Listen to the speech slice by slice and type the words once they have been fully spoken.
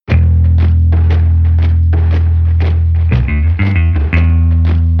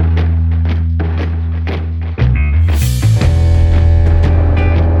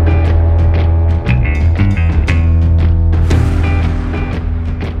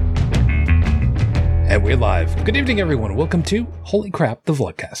And we're live. Good evening, everyone. Welcome to Holy Crap, the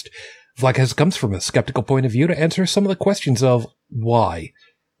Vlogcast. Vlogcast comes from a skeptical point of view to answer some of the questions of why.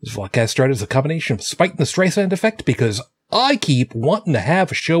 This Vlogcast started as a combination of spite and the Streisand effect because I keep wanting to have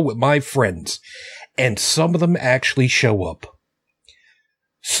a show with my friends, and some of them actually show up.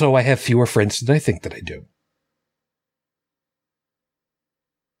 So I have fewer friends than I think that I do.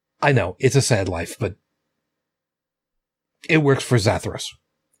 I know, it's a sad life, but it works for Zathras.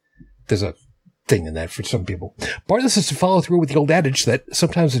 There's a thing in that for some people. Part of this is to follow through with the old adage that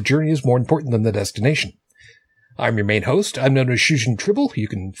sometimes the journey is more important than the destination. I'm your main host. I'm known as Shujin Tribble. You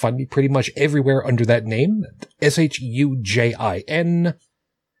can find me pretty much everywhere under that name. Shujin.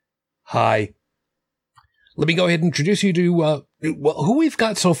 Hi. Let me go ahead and introduce you to who we've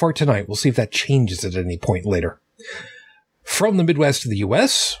got so far tonight. We'll see if that changes at any point later. From the Midwest of the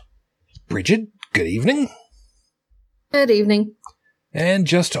U.S., Bridget, good evening. Good evening. And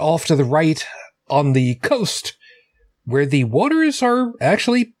just off to the right on the coast, where the waters are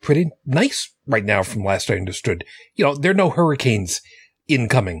actually pretty nice right now from last I understood. You know, there are no hurricanes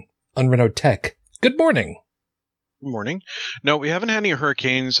incoming. Unrenewed Tech. Good morning. Good morning. No, we haven't had any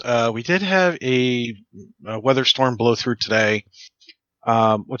hurricanes. We did have a weather storm blow through today.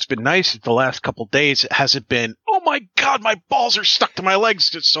 What's been nice is the last couple days, it hasn't been, oh my God, my balls are stuck to my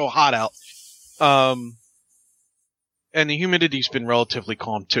legs. It's so hot out. And the humidity's been relatively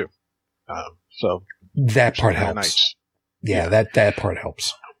calm too. So that part helps. Nice. Yeah, that part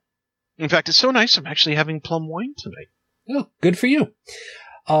helps. In fact, it's so nice. I'm actually having plum wine tonight. Oh, good for you.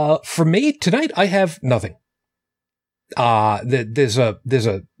 For me tonight, I have nothing. There's a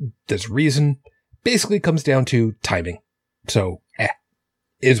reason. Basically, it comes down to timing. So,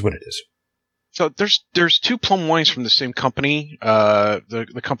 is what it is. So there's two plum wines from the same company.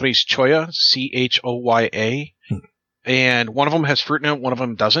 The company's Choya, Choya, and one of them has fruit in it, one of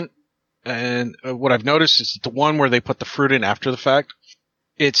them doesn't. And what I've noticed is that the one where they put the fruit in after the fact,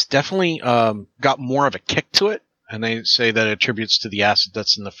 it's definitely got more of a kick to it, and they say that it attributes to the acid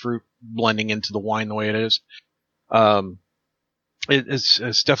that's in the fruit blending into the wine the way it is.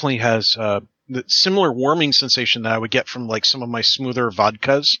 It definitely has the similar warming sensation that I would get from like some of my smoother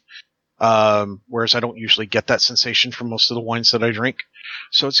vodkas, whereas I don't usually get that sensation from most of the wines that I drink.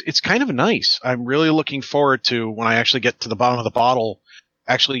 So it's kind of nice. I'm really looking forward to when I actually get to the bottom of the bottle,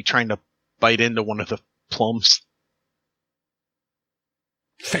 actually trying to bite into one of the plums.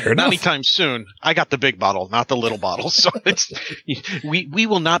 Fair enough. Not anytime soon. I got the big bottle, not the little bottle. So we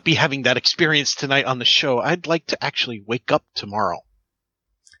will not be having that experience tonight on the show. I'd like to actually wake up tomorrow.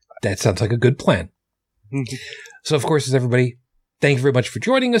 That sounds like a good plan. So, of course, as everybody, thank you very much for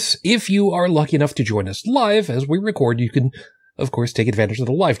joining us. If you are lucky enough to join us live as we record, you can, of course, take advantage of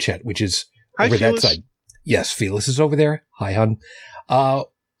the live chat, which is over that side. Yes, Felis is over there. Hi, hon.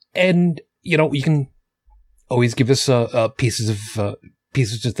 And, you know, you can always give us pieces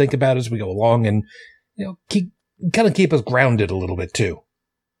to think about as we go along, and, you know, keep us grounded a little bit too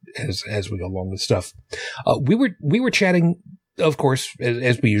as we go along with stuff. We were chatting, of course,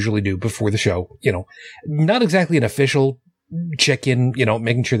 as we usually do before the show, you know, not exactly an official check-in, you know,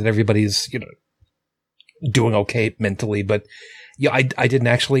 making sure that everybody's, you know, doing okay mentally, but yeah, I didn't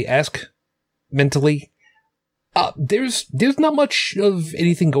actually ask mentally. There's not much of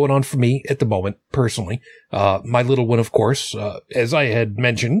anything going on for me at the moment, personally. My little one, of course, as I had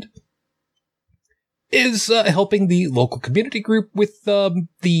mentioned, is helping the local community group with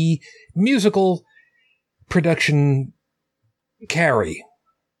the musical production Carrie.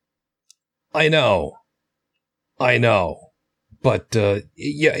 I know. But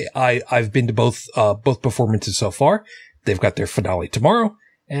yeah, I've been to both performances so far. They've got their finale tomorrow,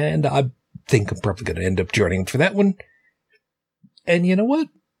 and I think I'm probably going to end up joining them for that one. And you know what?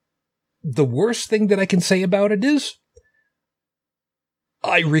 The worst thing that I can say about it is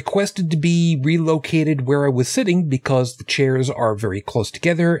I requested to be relocated where I was sitting because the chairs are very close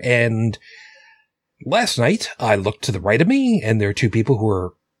together, and last night I looked to the right of me and there are two people who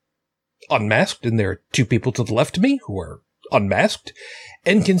are unmasked, and there are two people to the left of me who are unmasked.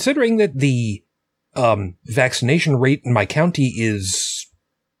 And considering that the vaccination rate in my county is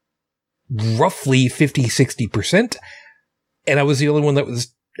roughly 50-60%, and I was the only one that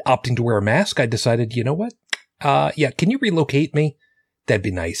was opting to wear a mask, I decided, you know what? Yeah, can you relocate me? That'd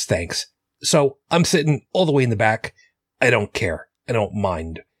be nice, thanks. So I'm sitting all the way in the back. I don't care. I don't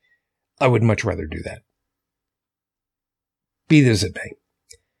mind. I would much rather do that. Be this as it may.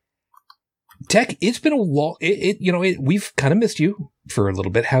 Tech, it's been a long, we've kind of missed you for a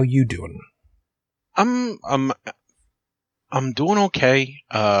little bit. How you doing? I'm doing okay.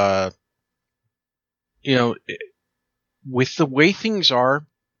 With the way things are,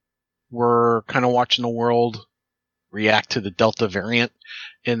 we're kind of watching the world react to the Delta variant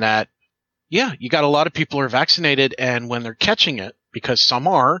in that, yeah, you got a lot of people who are vaccinated, and when they're catching it, because some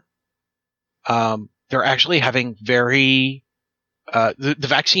are, they're actually having very, the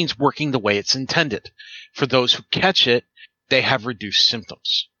vaccine's working the way it's intended. For those who catch it, they have reduced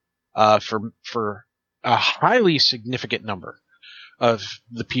symptoms. For a highly significant number of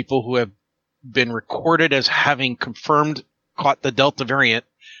the people who have been recorded as having confirmed caught the Delta variant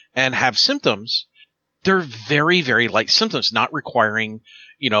and have symptoms, they're very, very light symptoms, not requiring,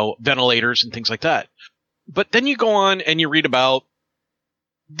 ventilators and things like that. But then you go on and you read about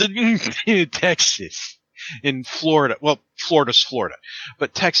the Texas, in Florida. Well, Florida's Florida,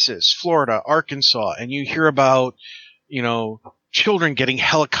 but Texas, Florida, Arkansas, and you hear about, children getting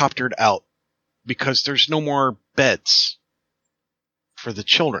helicoptered out because there's no more beds for the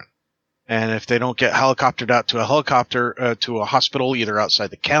children. And if they don't get helicoptered out to a hospital, either outside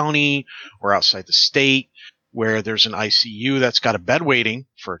the county or outside the state, where there's an ICU that's got a bed waiting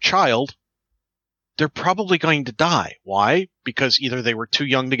for a child, they're probably going to die. Why? Because either they were too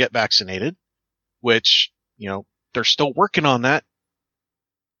young to get vaccinated, which, they're still working on that.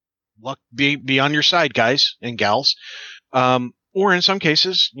 Luck be on your side, guys and gals. Or in some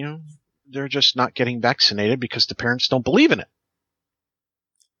cases, they're just not getting vaccinated because the parents don't believe in it.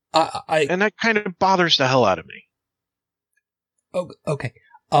 And that kind of bothers the hell out of me. Oh, okay.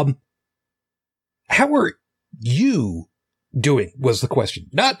 How are you doing was the question,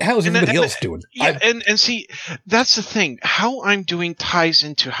 not how's everybody else doing. Yeah, and see, that's the thing. How I'm doing ties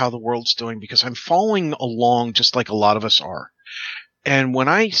into how the world's doing, because I'm following along just like a lot of us are. And when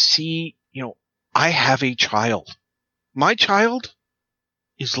I see, I have a child. My child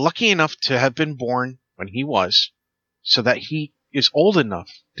is lucky enough to have been born when he was, so that he is old enough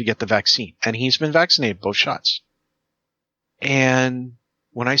to get the vaccine. And he's been vaccinated both shots. And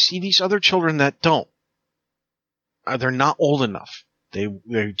when I see these other children that don't, they're not old enough. They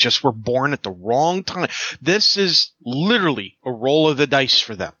just were born at the wrong time. This is literally a roll of the dice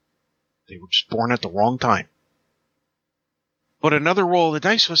for them. They were just born at the wrong time. But another roll of the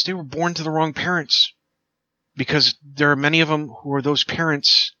dice was they were born to the wrong parents. Because there are many of them who are those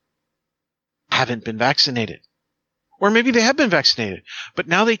parents haven't been vaccinated. Or maybe they have been vaccinated, but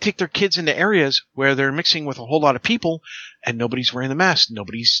now they take their kids into areas where they're mixing with a whole lot of people and nobody's wearing the mask.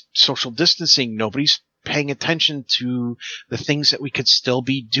 Nobody's social distancing. Nobody's paying attention to the things that we could still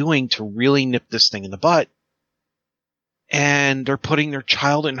be doing to really nip this thing in the butt. And they're putting their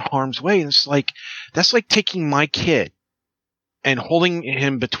child in harm's way. And it's like, that's like taking my kid and holding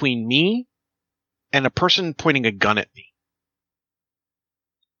him between me and a person pointing a gun at me.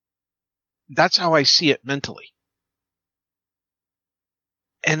 That's how I see it mentally.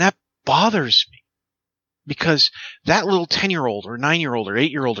 And that bothers me, because that little 10-year-old or 9-year-old or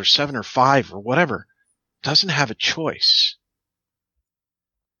 8-year-old or 7 or 5 or whatever doesn't have a choice.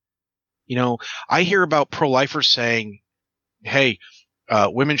 I hear about pro-lifers saying, hey,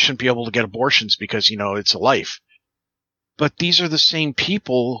 women shouldn't be able to get abortions because, it's a life. But these are the same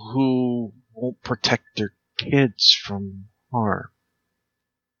people who won't protect their kids from harm.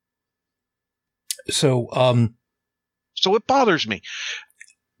 So it bothers me.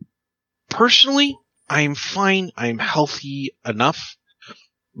 Personally, I'm fine. I'm healthy enough.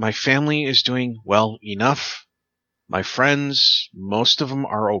 My family is doing well enough. My friends, most of them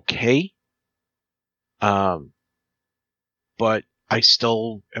are okay. But I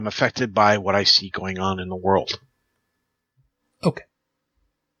still am affected by what I see going on in the world. Okay.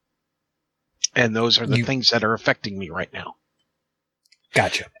 And those are the things that are affecting me right now.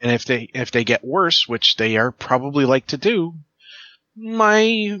 Gotcha. And if they get worse, which they are probably like to do,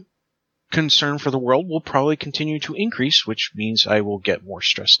 my concern for the world will probably continue to increase, which means I will get more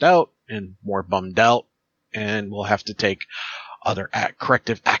stressed out and more bummed out, and will have to take other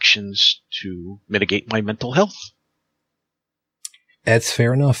corrective actions to mitigate my mental health. That's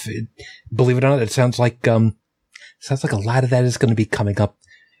fair enough. Believe it or not, it sounds like a lot of that is going to be coming up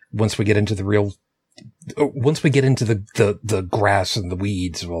once we get into the the grass and the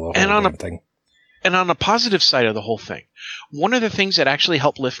weeds of the whole damn thing. And on the positive side of the whole thing, one of the things that actually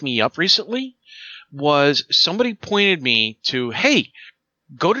helped lift me up recently was somebody pointed me to, hey,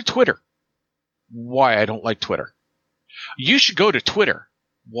 go to Twitter. Why? I don't like Twitter. You should go to Twitter.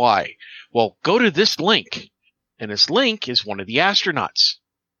 Why? Well, go to this link. And this link is one of the astronauts.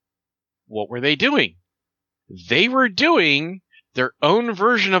 What were they doing? They were doing their own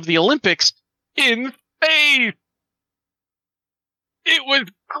version of the Olympics in space. It was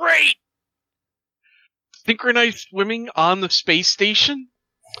great. Synchronized swimming on the space station.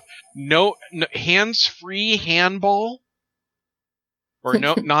 No hands-free handball. Or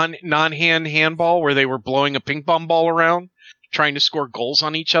no non-hand handball where they were blowing a ping pong ball around, trying to score goals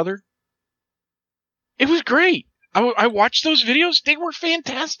on each other. It was great. I watched those videos. They were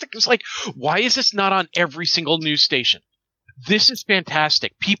fantastic. It's like, why is this not on every single news station? This is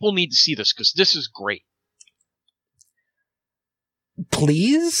fantastic. People need to see this because this is great.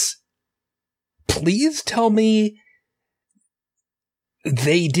 Please tell me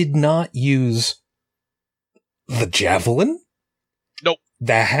they did not use the javelin? Nope.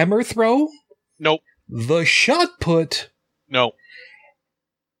 The hammer throw? Nope. The shot put? No.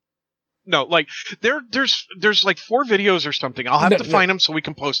 No, like there's like 4 videos or something. I'll have to find them so we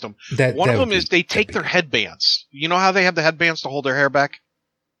can post them. One of them is they take their headbands. You know how they have the headbands to hold their hair back?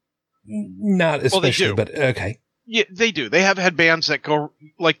 Not especially, but okay. Yeah, they do. They have headbands that go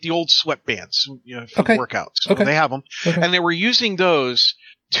like the old sweatbands, for workouts. So they have them, and they were using those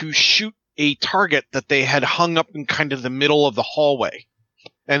to shoot a target that they had hung up in kind of the middle of the hallway.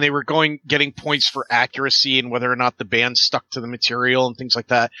 And they were getting points for accuracy and whether or not the band stuck to the material and things like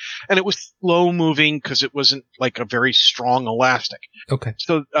that. And it was slow moving because it wasn't like a very strong elastic. Okay.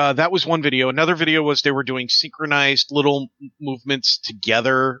 So that was one video. Another video was they were doing synchronized little movements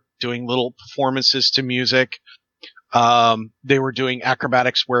together, doing little performances to music. They were doing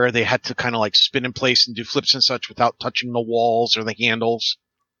acrobatics where they had to kind of like spin in place and do flips and such without touching the walls or the handles.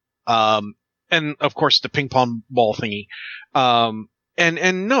 And of course the ping pong ball thingy.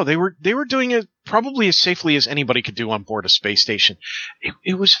 And no, they were doing it probably as safely as anybody could do on board a space station.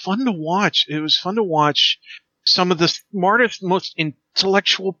 It was fun to watch. It was fun to watch some of the smartest, most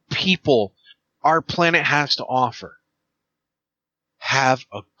intellectual people our planet has to offer have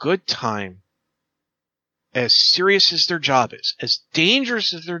a good time, as serious as their job is, as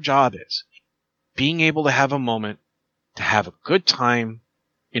dangerous as their job is, being able to have a moment to have a good time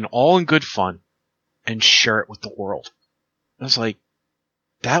in good fun and share it with the world. I was like,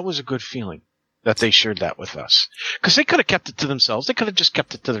 that was a good feeling that they shared that with us. Because they could have kept it to themselves. They could have just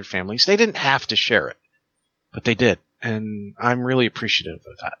kept it to their families. They didn't have to share it. But they did. And I'm really appreciative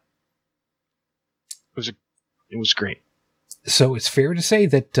of that. It was great. So it's fair to say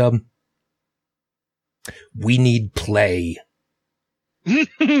that we need play.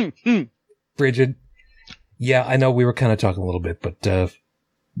 Bridget, yeah, I know we were kind of talking a little bit, but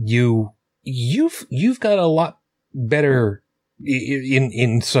you've got a lot better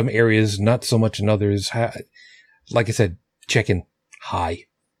in some areas, not so much in others. Like I said, check-in high.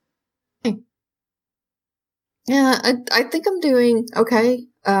 Yeah, I think I'm doing okay.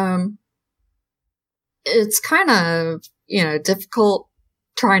 It's kind of, difficult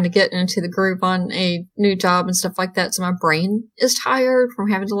trying to get into the groove on a new job and stuff like that. So my brain is tired from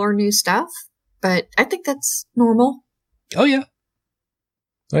having to learn new stuff, but I think that's normal. Oh yeah.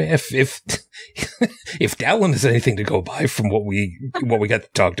 If Dallin is anything to go by from what we got to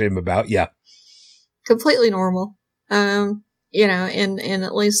talk to him about, yeah, completely normal. And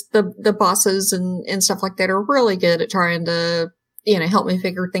at least the bosses and stuff like that are really good at trying to help me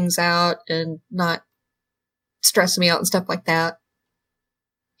figure things out and not stress me out and stuff like that.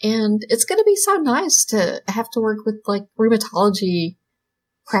 And it's going to be so nice to have to work with like rheumatology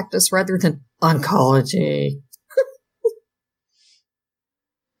practice rather than oncology.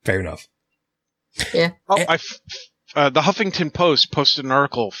 Fair enough. Yeah. Oh, the Huffington Post posted an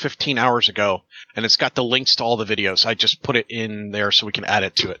article 15 hours ago, and it's got the links to all the videos. I just put it in there so we can add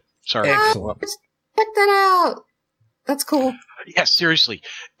it to it. Sorry. Excellent. Check that out. That's cool. Yeah, seriously.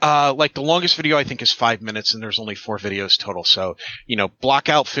 Like the longest video I think is 5 minutes, and there's only 4 videos total. So, block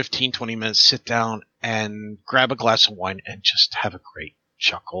out 15, 20 minutes, sit down and grab a glass of wine and just have a great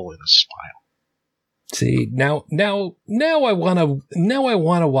chuckle and a smile. See, now I want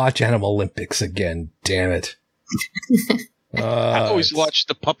to watch Animal Olympics again. Damn it. I always watch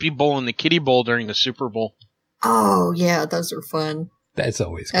the Puppy Bowl and the Kitty Bowl during the Super Bowl. Oh, yeah, those are fun. That's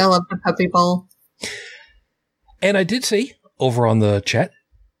always good. I love the Puppy Bowl. And I did see over on the chat,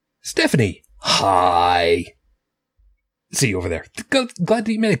 Stephanie, hi. See you over there. Glad that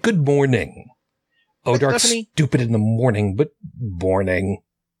you made it. Good morning. Oh, dark stupid in the morning, but morning.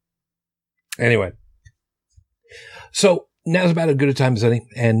 Anyway. So now's about as good a time as any,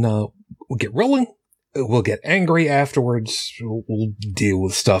 and we'll get rolling. We'll get angry afterwards. We'll deal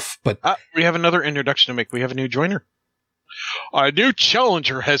with stuff. But we have another introduction to make. We have a new joiner. A new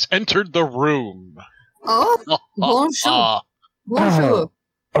challenger has entered the room. Oh, bonjour. Bonjour.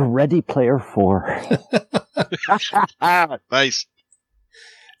 A Ready Player 4. Nice.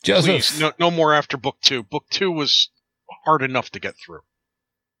 Joseph. Please, no more after book 2. Book 2 was hard enough to get through.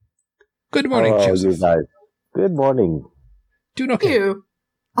 Good morning, Joseph. You guys. Good morning. Doing okay. You.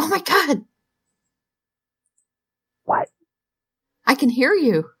 Oh my God. What? I can hear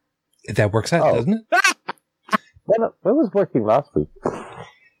you. That works out, doesn't it? That was working last week.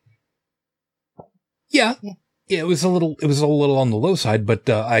 Yeah. It was a little on the low side, but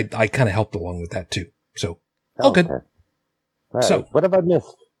I kind of helped along with that too. So all good. All right. So what have I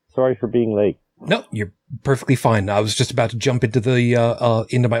missed? Sorry for being late. No, you're perfectly fine. I was just about to jump into the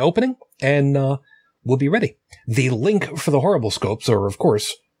into my opening, and we'll be ready. The link for the Horrible Scopes are, of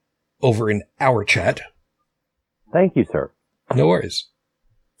course, over in our chat. Thank you, sir. No worries.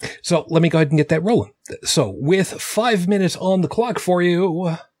 So let me go ahead and get that rolling. So with 5 minutes on the clock for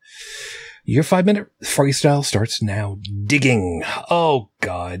you, your 5-minute freestyle starts now. Digging. Oh,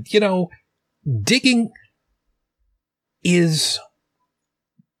 God. You know, digging is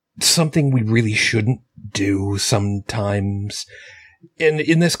something we really shouldn't do sometimes. And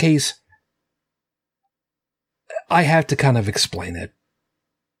in this case, I have to kind of explain it.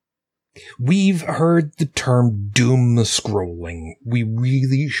 We've heard the term doom scrolling. We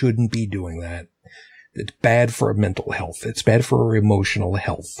really shouldn't be doing that. It's bad for our mental health. It's bad for our emotional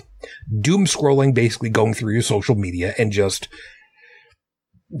health. Doom scrolling, basically going through your social media and just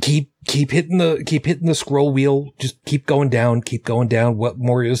keep hitting the scroll wheel. Just keep going down. What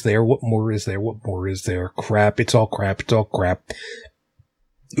more is there? What more is there? What more is there? Crap. It's all crap. It's all crap.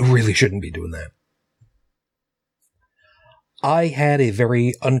 You really shouldn't be doing that. I had a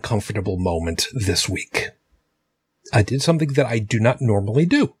very uncomfortable moment this week. I did something that I do not normally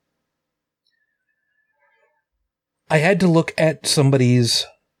do. I had to look at somebody's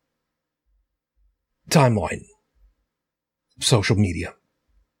timeline, social media.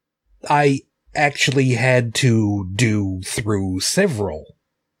 I actually had to do through several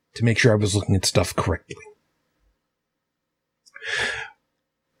to make sure I was looking at stuff correctly.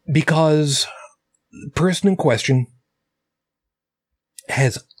 Because the person in question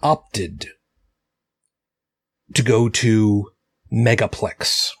has opted to go to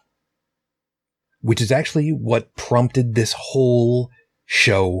Megaplex, which is actually what prompted this whole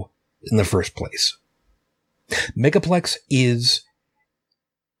show in the first place. Megaplex is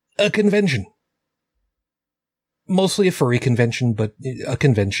a convention. Mostly a furry convention, but a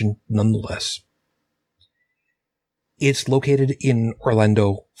convention nonetheless. It's located in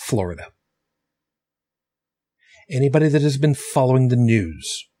Orlando, Florida. Anybody that has been following the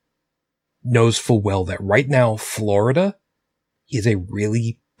news knows full well that right now, Florida is a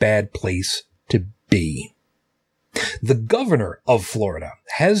really bad place to be. The governor of Florida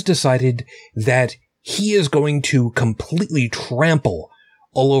has decided that he is going to completely trample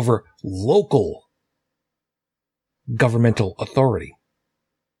all over local governmental authority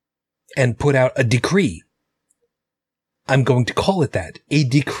and put out a decree. I'm going to call it that, a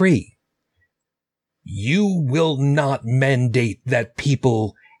decree. You will not mandate that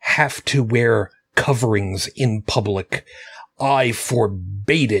people have to wear coverings in public. I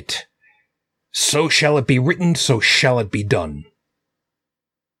forbade it. So shall it be written, so shall it be done.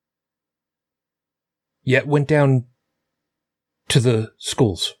 Yet went down to the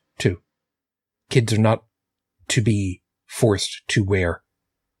schools, too. Kids are not to be forced to wear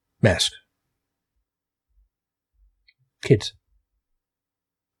masks. Kids.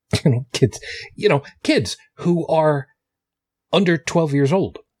 Kids who are under 12 years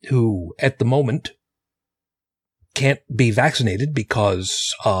old, who at the moment can't be vaccinated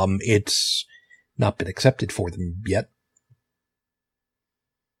because it's not been accepted for them yet.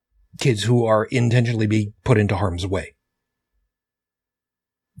 Kids who are intentionally being put into harm's way.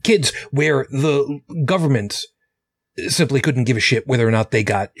 Kids where the government simply couldn't give a shit whether or not they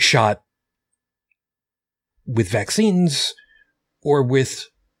got shot with vaccines or with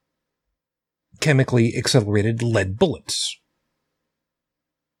chemically accelerated lead bullets.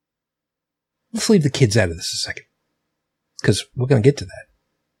 Let's leave the kids out of this a second, because we're going to get to that.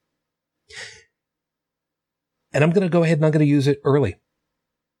 And I'm going to go ahead and I'm going to use it early.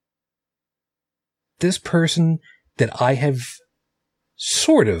 This person that I have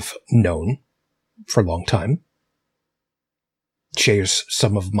sort of known for a long time shares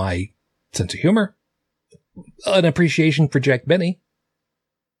some of my sense of humor, an appreciation for Jack Benny.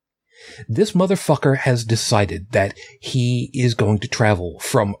 This motherfucker has decided that he is going to travel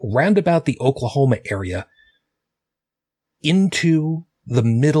from roundabout the Oklahoma area into the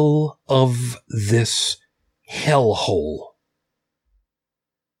middle of this hellhole.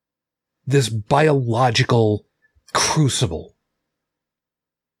 This biological crucible.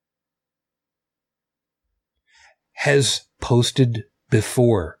 Has posted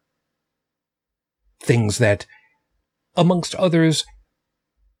before things that, amongst others,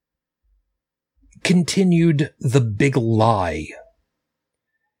 continued the big lie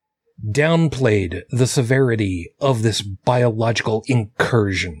downplayed the severity of this biological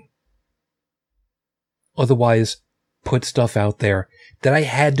incursion. Otherwise, put stuff out there that I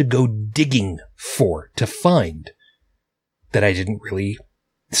had to go digging for to find that I didn't really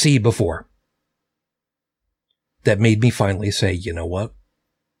see before. That made me finally say, you know what?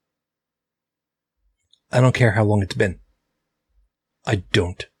 I don't care how long it's been. I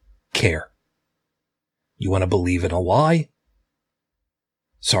don't care. You want to believe in a lie?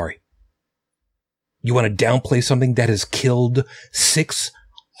 Sorry. You want to downplay something that has killed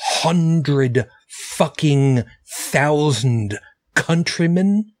 600 fucking thousand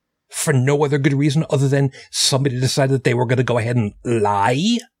countrymen for no other good reason other than somebody decided that they were going to go ahead and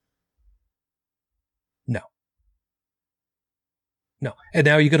lie? No. And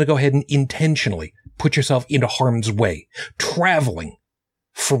now you're going to go ahead and intentionally put yourself into harm's way, traveling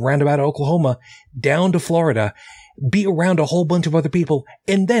from roundabout Oklahoma down to Florida, be around a whole bunch of other people,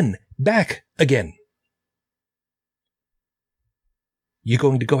 and then back again. You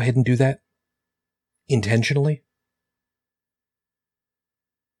going to go ahead and do that? Intentionally?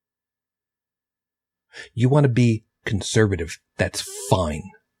 You want to be conservative, that's fine.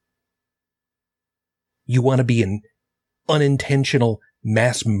 You want to be an unintentional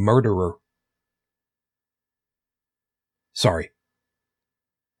mass murderer. Sorry.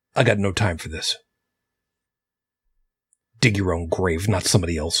 I got no time for this. Dig your own grave, not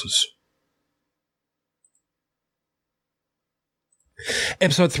somebody else's.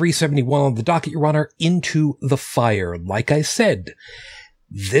 Episode 371 on the docket, Your Honor, Into the Fire. Like I said,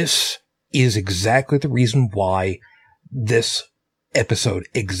 this is exactly the reason why this episode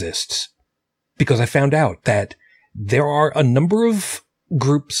exists. Because I found out that there are a number of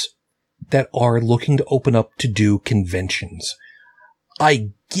groups that are looking to open up to do conventions. I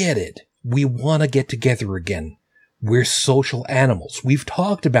get it. We want to get together again. We're social animals. We've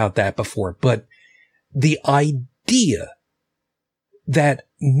talked about that before, but the idea that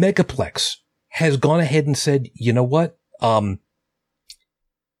Megaplex has gone ahead and said, you know what?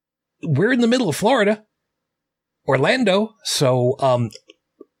 We're in the middle of Florida, Orlando, so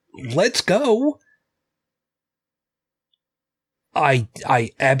let's go. I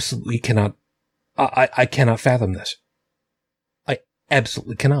absolutely cannot. I cannot fathom this. I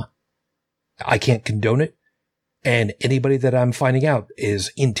absolutely cannot. I can't condone it. And anybody that I'm finding out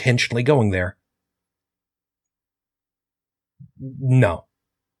is intentionally going there. No.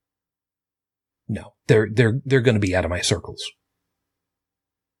 They're going to be out of my circles.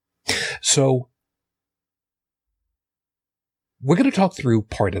 So we're going to talk through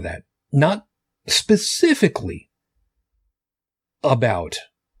part of that, not specifically about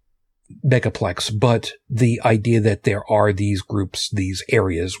Megaplex, but the idea that there are these groups, these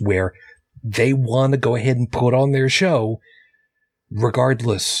areas where they want to go ahead and put on their show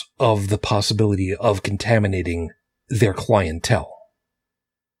regardless of the possibility of contaminating their clientele.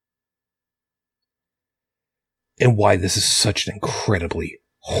 And why this is such an incredibly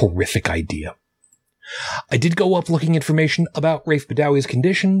horrific idea. I did go up looking information about Rafe Badawi's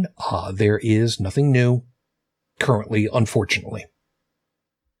condition. There is nothing new currently, unfortunately.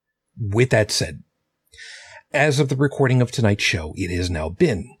 With that said, as of the recording of tonight's show, it has now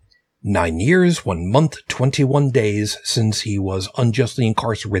been 9 years, 1 month, 21 days since he was unjustly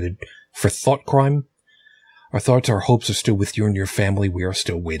incarcerated for thought crime. Our thoughts, our hopes are still with you and your family. We are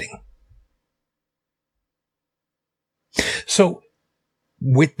still waiting. So,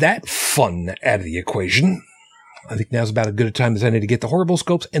 with that fun out of the equation, I think now's about as good a time as any to get the horrible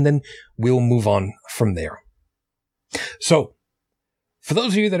scopes, and then we'll move on from there. So, for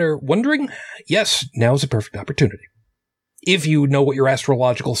those of you that are wondering, yes, now is a perfect opportunity. If you know what your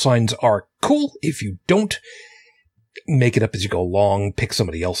astrological signs are, cool. If you don't, make it up as you go along. Pick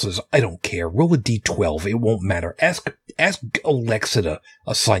somebody else's. I don't care. Roll a d12. It won't matter. Ask Alexa to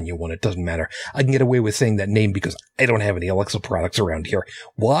assign you one. It doesn't matter. I can get away with saying that name because I don't have any Alexa products around here.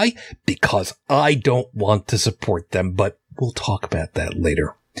 Why? Because I don't want to support them, but we'll talk about that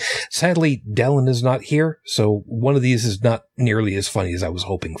later. Sadly, Dallin is not here, so one of these is not nearly as funny as I was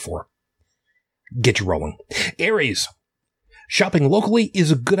hoping for. Get you rolling. Aries. Shopping locally is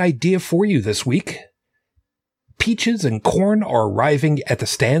a good idea for you this week. Peaches and corn are arriving at the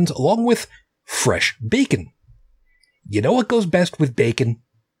stands along with fresh bacon. You know what goes best with bacon?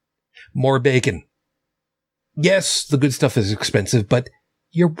 More bacon. Yes, the good stuff is expensive, but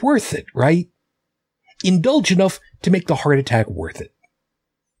you're worth it, right? Indulge enough to make the heart attack worth it.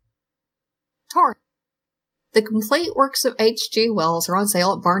 Taurus. The complete works of H.G. Wells are on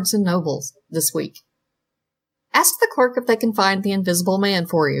sale at Barnes & Noble this week. Ask the clerk if they can find The Invisible Man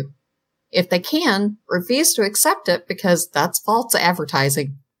for you. If they can, refuse to accept it because that's false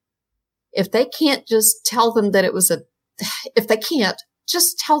advertising. If they can't, just tell them that it was if they can't,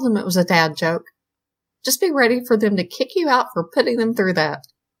 just tell them it was a dad joke. Just be ready for them to kick you out for putting them through that.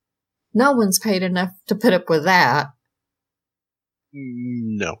 No one's paid enough to put up with that.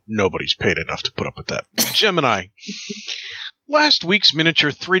 No, nobody's paid enough to put up with that. Gemini. Last week's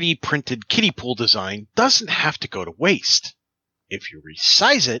miniature 3D printed kiddie pool design doesn't have to go to waste. If you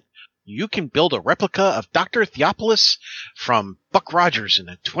resize it, you can build a replica of Dr. Theopolis from Buck Rogers in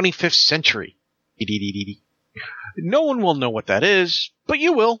the 25th century. No one will know what that is, but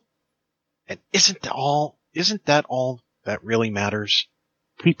you will. And isn't that all that really matters?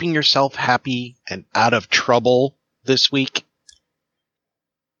 Keeping yourself happy and out of trouble this week?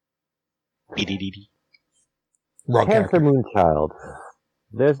 Wrong Cancer character. Moonchild.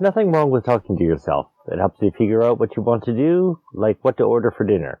 There's nothing wrong with talking to yourself. It helps you figure out what you want to do, like what to order for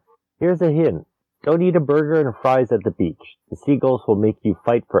dinner. Here's a hint. Don't eat a burger and fries at the beach. The seagulls will make you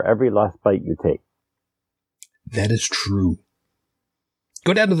fight for every last bite you take. That is true.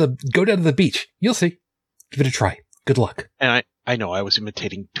 Go down to the beach. You'll see. Give it a try. Good luck. And I know I was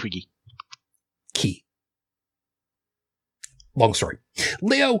imitating Twiggy. Key. Long story.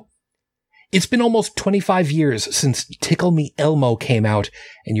 Leo, it's been almost 25 years since Tickle Me Elmo came out,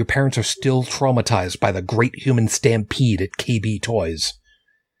 and your parents are still traumatized by the Great Human Stampede at KB Toys.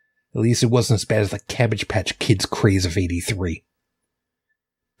 At least it wasn't as bad as the Cabbage Patch Kids craze of 83.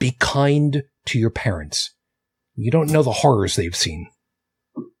 Be kind to your parents. You don't know the horrors they've seen.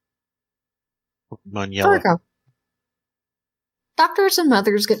 Virgo. Doctors and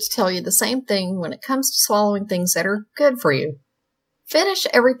mothers get to tell you the same thing when it comes to swallowing things that are good for you. Finish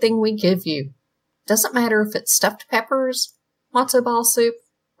everything we give you. Doesn't matter if it's stuffed peppers, matzo ball soup,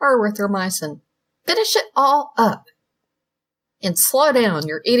 or erythromycin. Finish it all up. And slow down,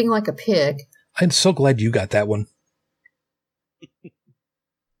 you're eating like a pig. I'm so glad you got that one.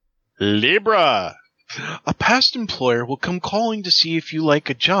 Libra. A past employer will come calling to see if you like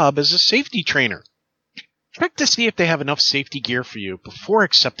a job as a safety trainer. Check to see if they have enough safety gear for you before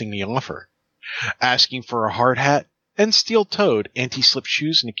accepting the offer. Asking for a hard hat and steel-toed anti-slip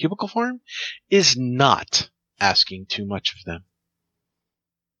shoes in a cubicle farm is not asking too much of them.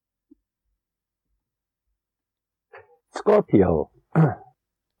 Scorpio.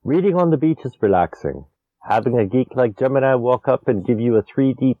 Reading on the beach is relaxing. Having a geek like Gemini walk up and give you a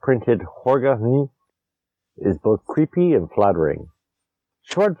 3D printed Horga is both creepy and flattering.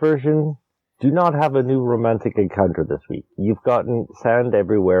 Short version, do not have a new romantic encounter this week. You've gotten sand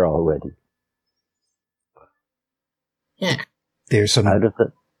everywhere already. Yeah. There's some... Out of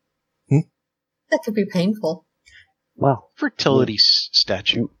the... That could be painful. Well... Fertility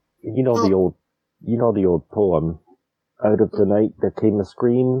statue. You know the old poem, out of the night there came a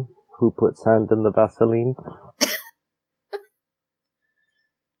scream, who put sand in the Vaseline?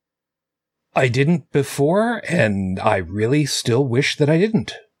 I didn't before, and I really still wish that I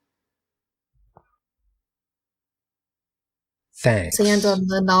didn't. Thanks. Sand on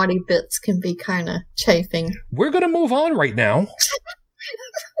the naughty bits can be kind of chafing. We're going to move on right now.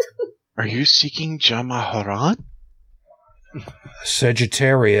 Are you seeking Jamaharan?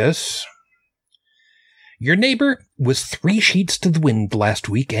 Sagittarius. Your neighbor was 3 sheets to the wind last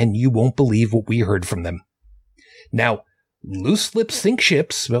week, and you won't believe what we heard from them. Now, loose lips sink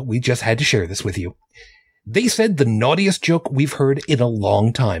ships, but we just had to share this with you. They said the naughtiest joke we've heard in a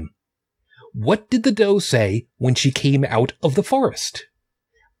long time. What did the doe say when she came out of the forest?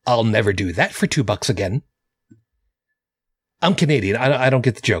 I'll never do that for $2 again. I'm Canadian. I don't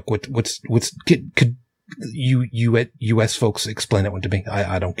get the joke. Could you at US folks explain that one to me?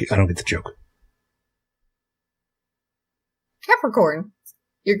 I don't get the joke. Capricorn.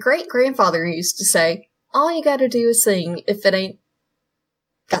 Your great-grandfather used to say, all you gotta do is sing if it ain't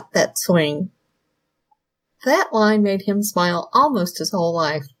got that swing. That line made him smile almost his whole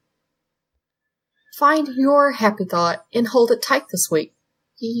life. Find your happy thought and hold it tight this week.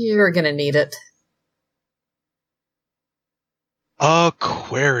 You're gonna need it.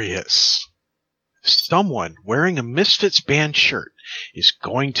 Aquarius. Someone wearing a Misfits band shirt is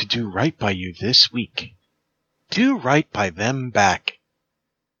going to do right by you this week. Do right by them back.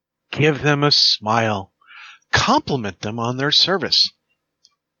 Give them a smile. Compliment them on their service.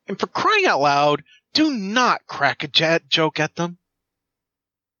 And for crying out loud, do not crack a joke at them.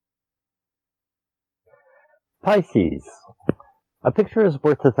 Pisces. A picture is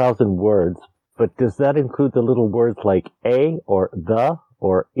worth 1,000 words, but does that include the little words like a or the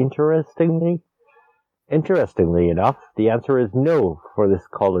or interestingly? Interestingly enough, the answer is no for this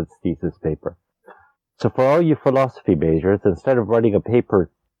college thesis paper. So for all you philosophy majors, instead of writing a paper,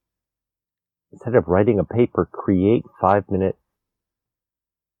 create 5-minute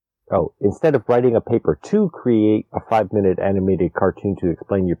instead of writing a paper to create a 5-minute animated cartoon to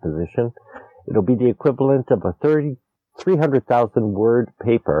explain your position, it'll be the equivalent of a 300,000 word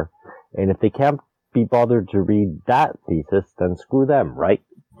paper. And if they can't be bothered to read that thesis, then screw them, right?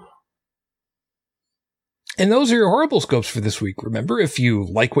 And those are your horrible scopes for this week. Remember, if you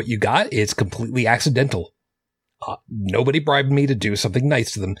like what you got, it's completely accidental. Nobody bribed me to do something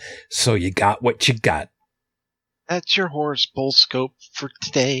nice to them, so you got what you got. That's your horrible scope for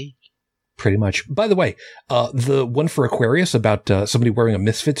today. Pretty much. By the way, the one for Aquarius about somebody wearing a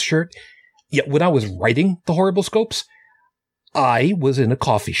Misfits shirt, yeah, when I was writing the horrible scopes, I was in a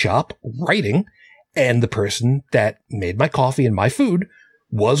coffee shop writing, and the person that made my coffee and my food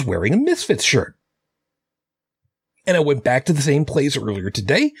was wearing a Misfits shirt. And I went back to the same place earlier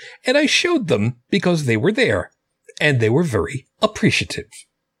today, and I showed them because they were there, and they were very appreciative.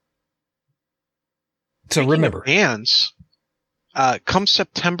 So remember. Bands, come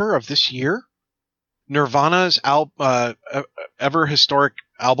September of this year, Nirvana's ever historic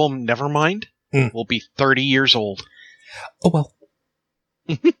album Nevermind will be 30 years old. Oh, well.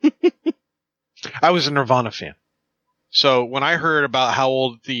 I was a Nirvana fan. So when I heard about how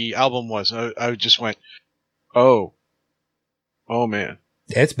old the album was, I just went, oh man.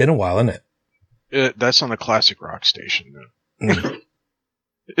 It's been a while, isn't it? That's on a classic rock station.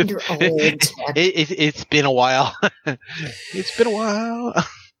 You're old. It's been a while. It's been a while.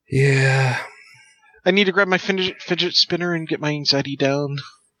 Yeah. I need to grab my fidget spinner and get my anxiety down.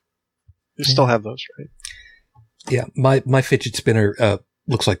 You still have those, right? Yeah, my fidget spinner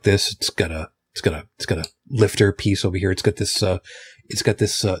looks like this. It's got a lifter piece over here. It's got this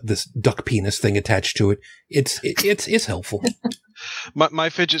this duck penis thing attached to it. It's helpful. My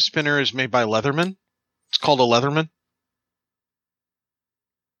fidget spinner is made by Leatherman. It's called a Leatherman.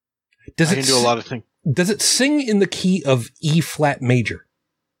 I can do a lot of things. Does it sing in the key of E flat major?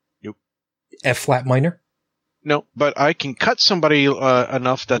 Nope. F flat minor? No, but I can cut somebody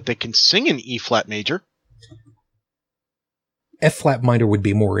enough that they can sing in E flat major. F flat minor would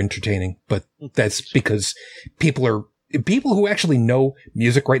be more entertaining, but that's because people who actually know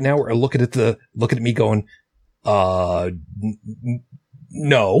music right now are looking at me going,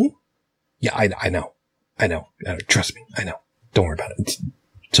 no. Yeah, I know. Trust me, I know. Don't worry about it. It's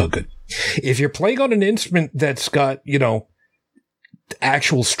so good. If you're playing on an instrument that's got,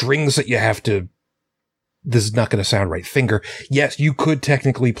 actual strings that you have to, this is not going to sound right. Finger. Yes, you could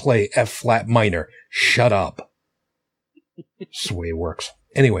technically play F flat minor. Shut up. That's the way it works.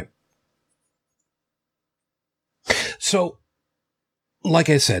 Anyway. So, like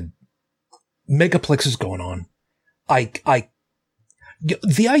I said, Megaplex is going on.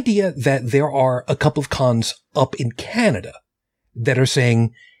 The idea that there are a couple of cons up in Canada that are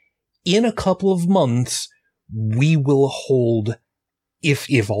saying, in a couple of months, we will hold,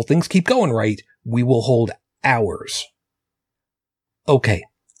 if all things keep going right, we will hold ours. Okay.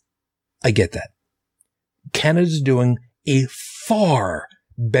 I get that. Canada's doing a far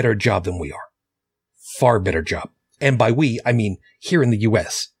better job than we are. Far better job. And by we, I mean here in the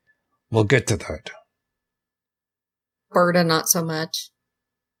US. We'll get to that. Alberta, not so much.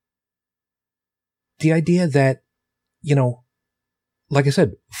 The idea that, like I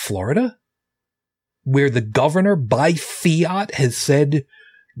said, Florida, where the governor by fiat has said,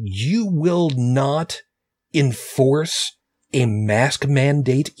 you will not enforce a mask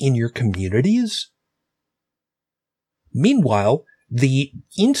mandate in your communities. Meanwhile, the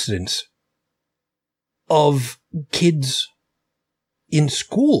incidence of kids in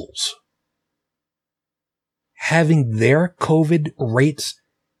schools having their COVID rates,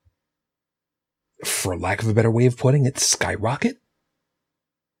 for lack of a better way of putting it, skyrocket,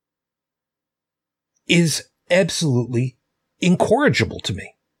 is absolutely incorrigible to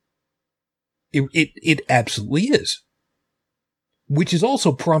me. It absolutely is. Which is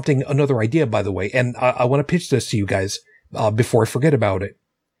also prompting another idea, by the way, and I want to pitch this to you guys before I forget about it.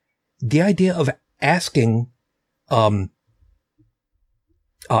 The idea of asking Andrew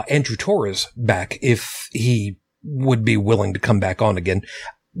Torres back if he would be willing to come back on again.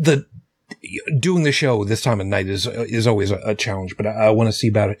 Doing the show this time of night is always a challenge, but I want to see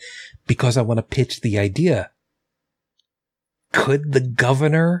about it because I want to pitch the idea. Could the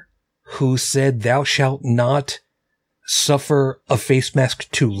governor who said thou shalt not suffer a face mask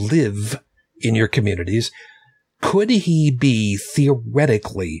to live in your communities, could he be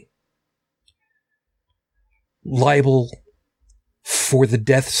theoretically liable for the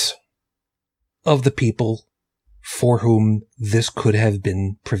deaths of the people for whom this could have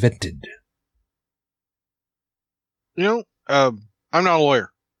been prevented? I'm not a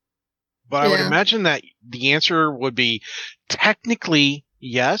lawyer, but I would imagine that the answer would be technically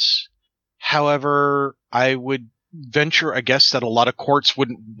yes. However, I would venture a guess that a lot of courts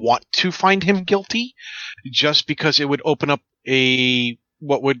wouldn't want to find him guilty just because it would open up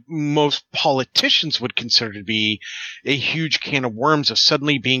what would most politicians would consider to be a huge can of worms of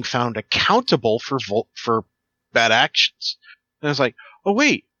suddenly being found accountable for bad actions. And it's like, oh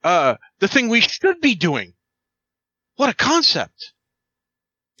wait, the thing we should be doing. What a concept.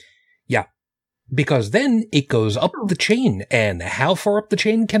 Yeah. Because then it goes up the chain. And how far up the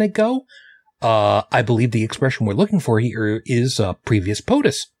chain can it go? I believe the expression we're looking for here is previous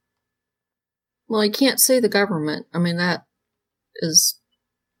POTUS. Well, you can't sue the government. I mean, that is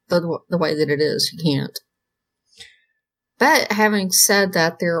the way that it is. You can't. But having said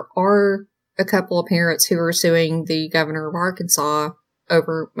that, there are a couple of parents who are suing the governor of Arkansas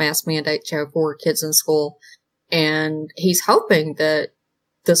over mask mandate for kids in school. And he's hoping that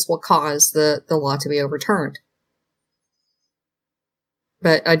this will cause the law to be overturned.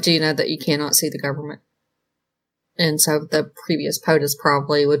 But I do know that you cannot sue the government. And so the previous POTUS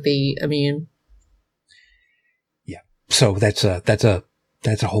probably would be immune. Yeah. So that's a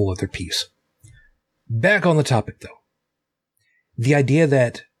whole other piece. Back on the topic, though. The idea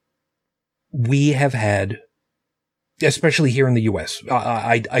that we have had, especially here in the U.S.,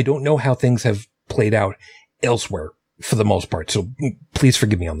 I don't know how things have played out elsewhere for the most part, so please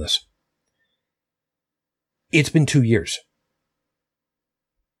forgive me on this. It's been 2 years.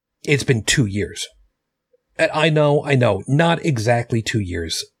 It's been 2 years. And I know, not exactly 2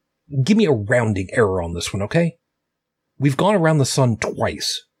 years. Give me a rounding error on this one, okay? We've gone around the sun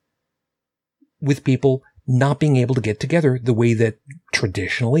twice with people not being able to get together the way that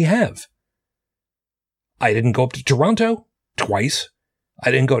traditionally have. I didn't go up to Toronto twice.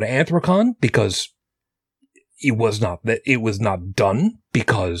 I didn't go to Anthrocon because it was not done,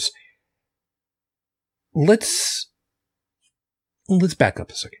 because let's back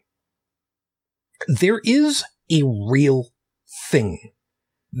up a second. There is a real thing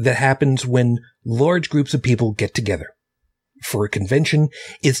that happens when large groups of people get together for a convention.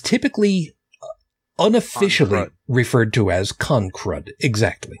 Is typically unofficially referred to as ConCrud.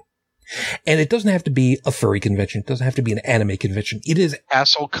 Exactly. And it doesn't have to be a furry convention. It doesn't have to be an anime convention. It is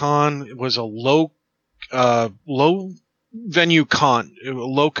AssholeCon was a low venue con,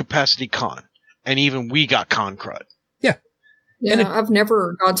 low capacity con, and even we got ConCrud. Yeah. Yeah, I've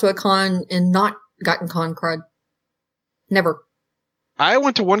never gone to a con and not gotten ConCrud. Never. I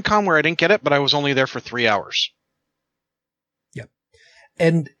went to one con where I didn't get it, but I was only there for 3 hours. Yeah.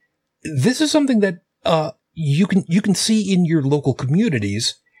 And this is something that you can see in your local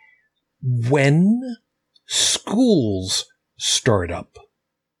communities when schools start up.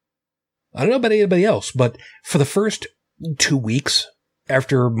 I don't know about anybody else, but for the first 2 weeks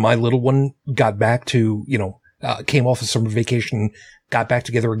after my little one got back to, came off of summer vacation, got back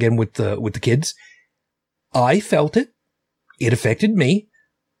together again with the kids, I felt it. It affected me.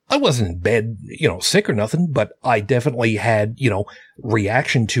 I wasn't in bed, sick or nothing, but I definitely had,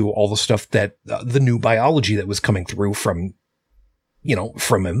 reaction to all the stuff that the new biology that was coming through from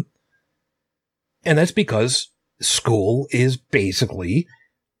him. And that's because school is basically,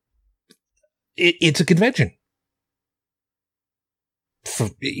 it's a convention.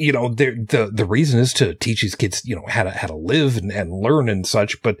 The reason is to teach these kids, how to live and learn and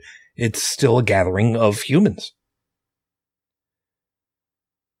such, but it's still a gathering of humans.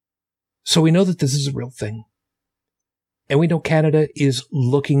 So we know that this is a real thing. And we know Canada is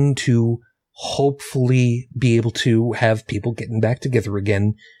looking to hopefully be able to have people getting back together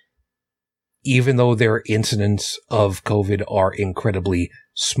again, even though their incidents of COVID are incredibly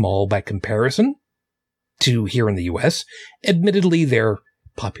small by comparison to here in the US. Admittedly, their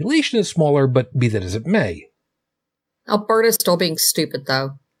population is smaller, but be that as it may. Alberta's still being stupid,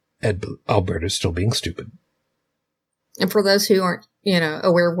 though. Alberta's still being stupid. And for those who aren't,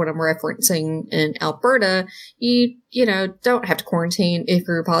 aware of what I'm referencing, in Alberta, you don't have to quarantine if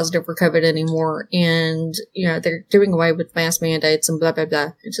you're positive for COVID anymore. And, they're doing away with mask mandates and blah, blah,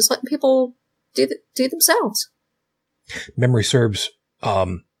 blah. It's just letting people do themselves. Memory serves,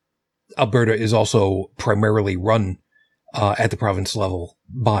 Alberta is also primarily run at the province level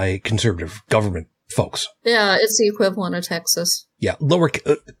by conservative government folks. Yeah, it's the equivalent of Texas. Yeah,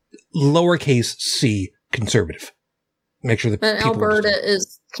 lowercase c conservative. Make sure that but Alberta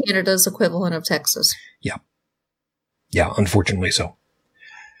is Canada's equivalent of Texas. Yeah. Yeah, unfortunately so.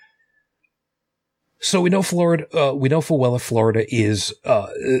 So we know Florida, we know full well that Florida is,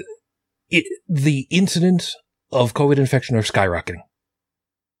 the incidence of COVID infection are skyrocketing.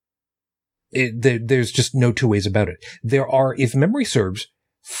 There's just no two ways about it. There are, if memory serves,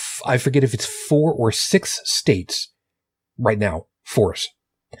 I forget if it's 4 or 6 states right now, force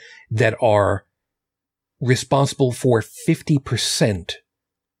that are responsible for 50%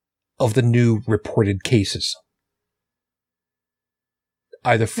 of the new reported cases.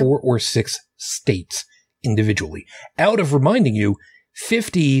 Either 4 or 6 states individually. Out of, reminding you,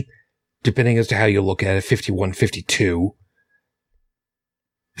 50, depending as to how you look at it, 51, 52,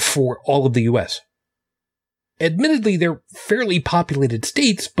 for all of the U.S. Admittedly, they're fairly populated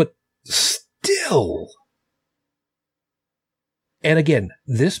states, but still. And again,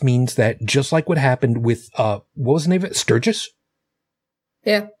 this means that just like what happened with, what was the name of it? Sturgis?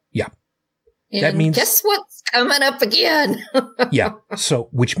 Yeah. Yeah. And that means, guess what's coming up again? yeah. So,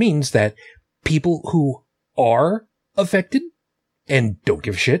 which means that people who are affected and don't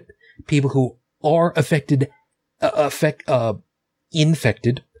give a shit, people who are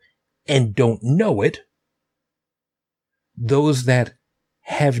infected and don't know it, those that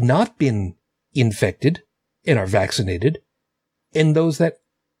have not been infected and are vaccinated, and those that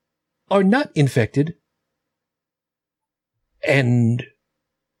are not infected and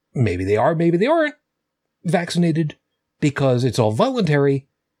maybe they are, maybe they aren't vaccinated because it's all voluntary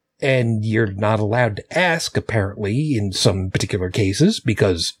and you're not allowed to ask, apparently, in some particular cases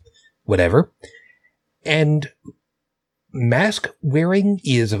because whatever. And mask wearing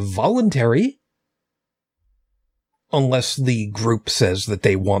is voluntary unless the group says that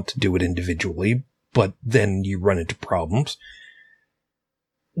they want to do it individually, but then you run into problems.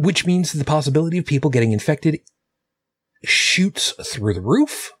 Which means the possibility of people getting infected shoots through the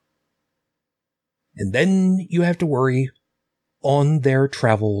roof. And then you have to worry on their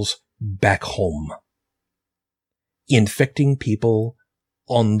travels back home, infecting people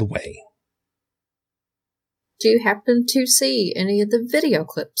on the way. Do you happen to see any of the video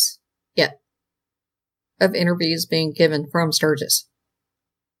clips yet of interviews being given from Sturgis?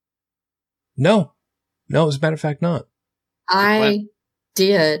 No, as a matter of fact, not. I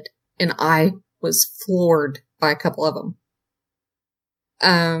did, and I was floored by a couple of them.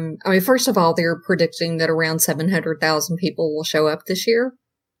 I mean, first of all, they're predicting that around 700,000 people will show up this year.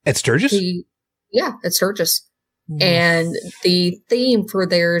 At Sturgis? Yeah, at Sturgis. Mm. And the theme for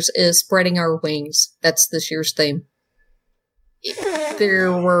theirs is Spreading Our Wings. That's this year's theme.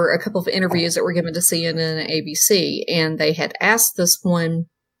 There were a couple of interviews that were given to CNN and ABC, and they had asked this one,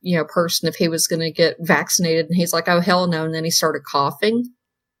 person if he was going to get vaccinated, and he's like, oh, hell no, and then he started coughing.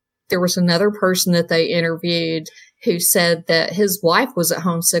 There was another person that they interviewed who said that his wife was at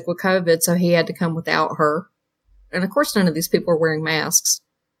home sick with COVID, so he had to come without her. And of course, none of these people are wearing masks.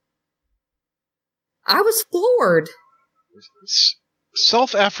 I was floored.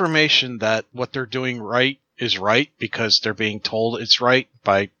 Self-affirmation that what they're doing right is right because they're being told it's right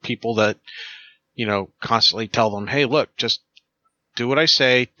by people that, constantly tell them, hey, look, just do what I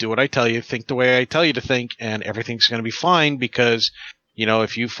say, do what I tell you, think the way I tell you to think, and everything's going to be fine because,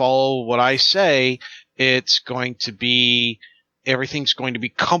 if you follow what I say, everything's going to be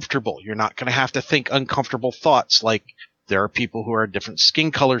comfortable. You're not going to have to think uncomfortable thoughts like there are people who are different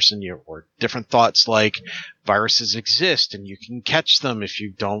skin colors than you, or different thoughts like viruses exist and you can catch them if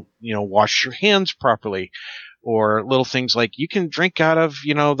you don't, wash your hands properly, or little things like you can drink out of,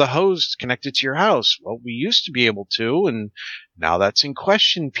 the hose connected to your house. Well, we used to be able to, and now that's in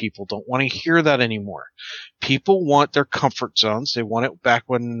question. People don't want to hear that anymore. People want their comfort zones. They want it back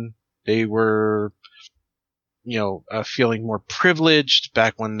when they were, feeling more privileged,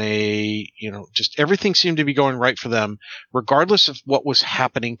 back when they, just everything seemed to be going right for them, regardless of what was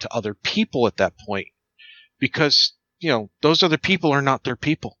happening to other people at that point. Because, those other people are not their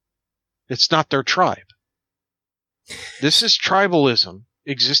people. It's not their tribe. This is tribalism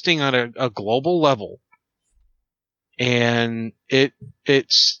existing on a global level. And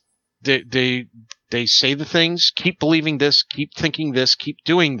it's they say the things, keep believing this, keep thinking this, keep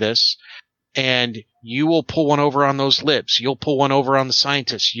doing this, and you will pull one over on those libs. You'll pull one over on the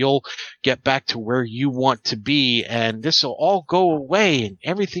scientists. You'll get back to where you want to be, and this will all go away, and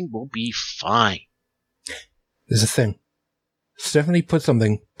everything will be fine. There's a thing. Stephanie put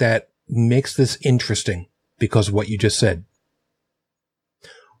something that makes this interesting because of what you just said.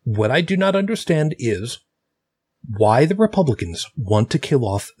 What I do not understand is why the Republicans want to kill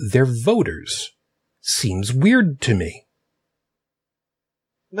off their voters. Seems weird to me.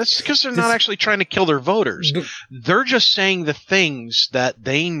 That's because they're not actually trying to kill their voters. They're just saying the things that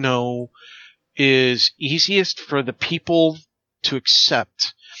they know is easiest for the people to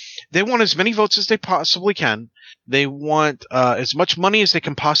accept. They want as many votes as they possibly can. They want as much money as they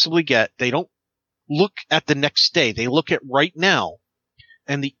can possibly get. They don't look at the next day. They look at right now.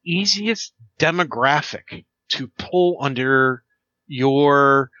 And the easiest demographic to pull under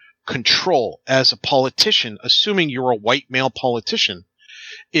your control as a politician, assuming you're a white male politician,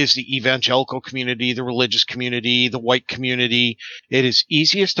 is the evangelical community, the religious community, the white community. It is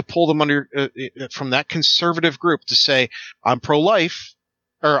easiest to pull them under from that conservative group to say, I'm pro-life,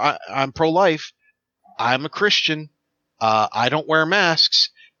 or I'm pro-life. I'm a Christian. I don't wear masks.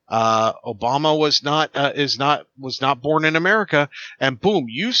 Obama was not born in America, and boom,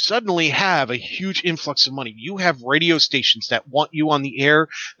 you suddenly have a huge influx of money. You have radio stations that want you on the air,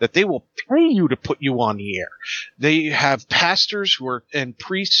 that they will pay you to put you on the air. They have pastors and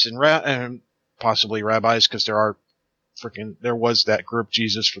priests and possibly rabbis, because there was that group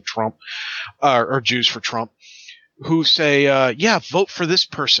Jesus for Trump, or Jews for Trump, who say, vote for this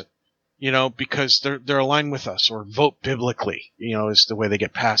person. Because they're aligned with us, or vote biblically, is the way they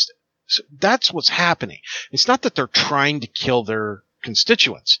get past it. So that's what's happening. It's not that they're trying to kill their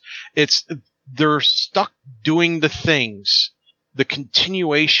constituents. It's they're stuck doing the things, the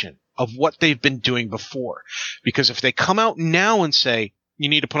continuation of what they've been doing before. Because if they come out now and say, you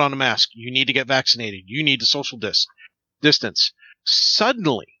need to put on a mask, you need to get vaccinated, you need to social distance,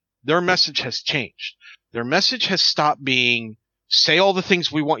 suddenly their message has changed. Their message has stopped being, say all the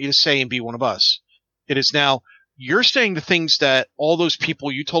things we want you to say and be one of us. It is now, you're saying the things that all those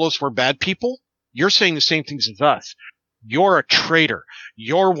people you told us were bad people, you're saying the same things as us. You're a traitor.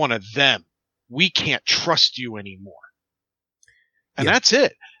 You're one of them. We can't trust you anymore. And that's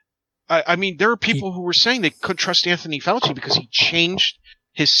it. I mean, there are people who were saying they couldn't trust Anthony Fauci because he changed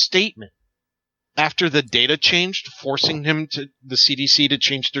his statement after the data changed, forcing the CDC to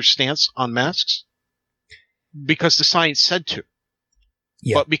change their stance on masks because the science said to.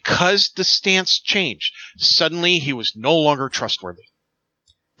 Yeah. But because the stance changed, suddenly he was no longer trustworthy.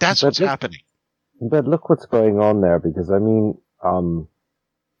 That's what's happening. But look what's going on there, because I mean,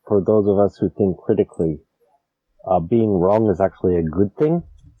 for those of us who think critically, being wrong is actually a good thing,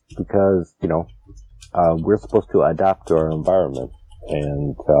 because, we're supposed to adapt to our environment.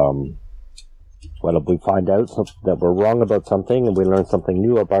 And, well, if we find out that we're wrong about something and we learn something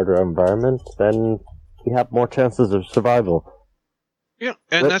new about our environment, then we have more chances of survival. Yeah,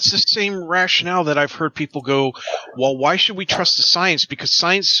 and that's the same rationale that I've heard people go, well, why should we trust the science? Because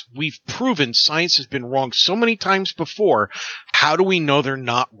science, we've proven science has been wrong so many times before. How do we know they're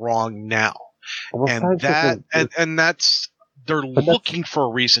not wrong now? Well, and that's, they're looking for a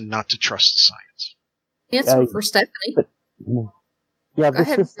reason not to trust the science. Answer for Stephanie. Go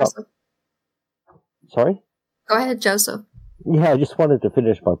ahead, Joseph. Sorry? Go ahead, Joseph. Yeah, I just wanted to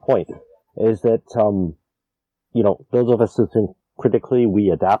finish my point, is that, those of us who think critically, we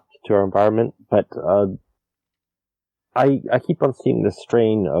adapt to our environment, but I keep on seeing this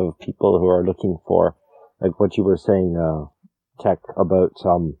strain of people who are looking for, like what you were saying, Tech, about,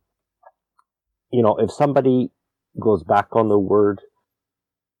 if somebody goes back on their word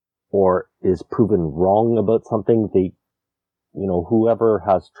or is proven wrong about something, they, whoever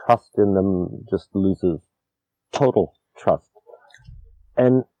has trust in them just loses total trust.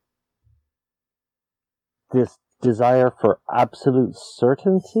 And this desire for absolute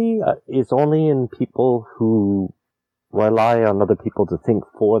certainty is only in people who rely on other people to think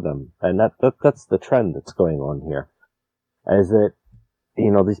for them. And that's the trend that's going on here. Is that,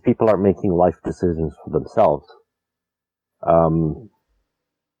 these people aren't making life decisions for themselves.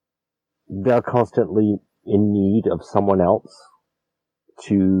 They're constantly in need of someone else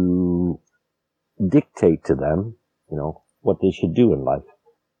to dictate to them, what they should do in life.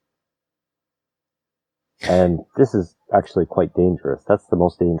 And this is actually quite dangerous. That's the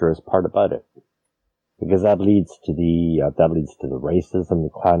most dangerous part about it, because that leads to the racism, the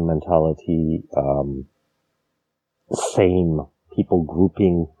clan mentality, same people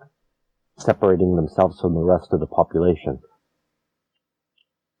grouping, separating themselves from the rest of the population.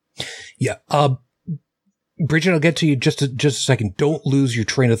 Yeah, Bridget, I'll get to you just a second. Don't lose your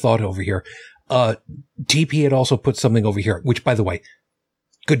train of thought over here. TP had also put something over here, which, by the way,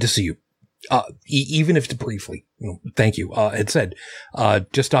 good to see you. Even if it's briefly, thank you. It said,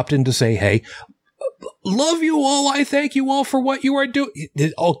 just stopped in to say, hey, love you all. I thank you all for what you are doing.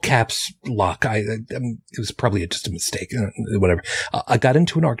 All caps lock. It was probably just a mistake. Whatever. I got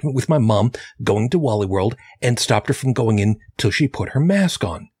into an argument with my mom going to Wally World and stopped her from going in till she put her mask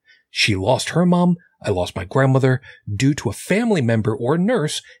on. She lost her mom. I lost my grandmother due to a family member or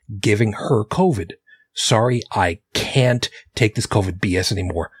nurse giving her COVID. Sorry, I can't take this COVID BS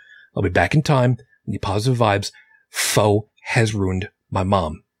anymore. I'll be back in time. The positive vibes. Foe has ruined my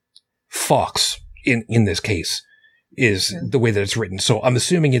mom. Fox, in this case, is the way that it's written. So I'm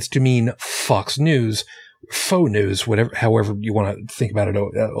assuming it's to mean Fox News, faux news, whatever, however you want to think about it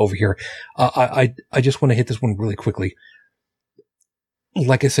over here. I just want to hit this one really quickly.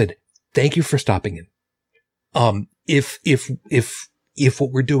 like I said, thank you for stopping in. If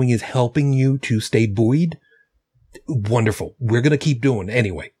what we're doing is helping you to stay buoyed, wonderful. We're going to keep doing it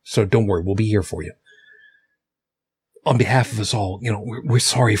anyway. So don't worry. We'll be here for you. On behalf of us all, we're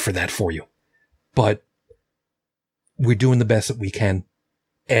sorry for that for you, but we're doing the best that we can.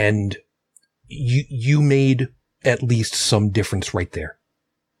 And you made at least some difference right there.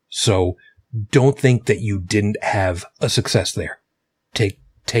 So don't think that you didn't have a success there.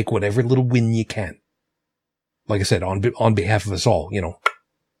 Take whatever little win you can. Like I said, on behalf of us all,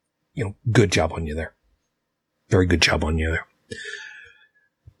 good job on you there. Very good job on you there.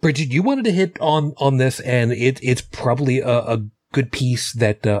 Bridget, you wanted to hit on this, and it's probably a good piece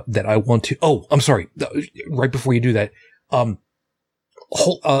that I want to. Oh, I'm sorry. Right before you do that,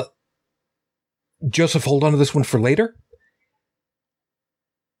 Joseph, hold on to this one for later.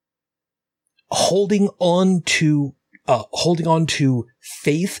 Holding on to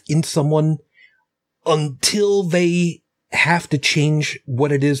faith in someone until they have to change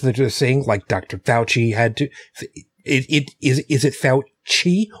what it is that they're saying, like Dr. Fauci had to. Is it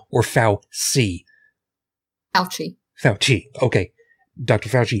Fauci or Fauci? Fauci. Fauci. Okay. Dr.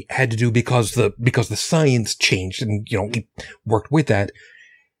 Fauci had to do because the science changed, and he worked with that.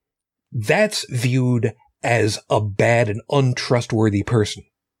 That's viewed as a bad and untrustworthy person.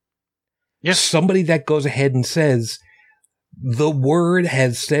 Yes. Somebody that goes ahead and says, the word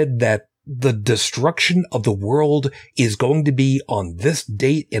has said that the destruction of the world is going to be on this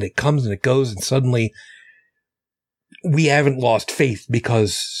date, and it comes and it goes, and suddenly we haven't lost faith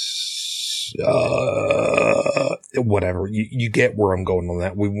because, whatever. You get where I'm going on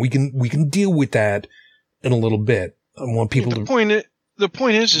that. We can deal with that in a little bit. I want people The point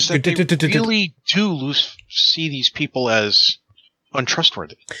is that they really do see these people as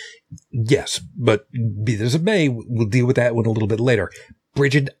untrustworthy. Yes, but be this as it may, we'll deal with that one a little bit later.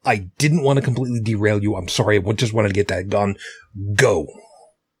 Bridget, I didn't want to completely derail you. I'm sorry. I just wanted to get that done. Go.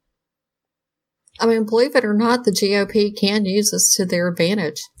 I mean, believe it or not, the GOP can use this to their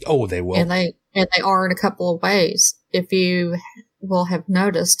advantage. Oh, they will. And they are in a couple of ways. If you will have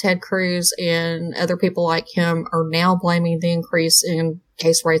noticed, Ted Cruz and other people like him are now blaming the increase in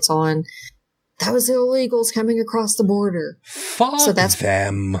case rates on those illegals coming across the border. Fuck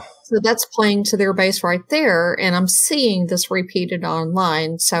them. So that's playing to their base right there. And I'm seeing this repeated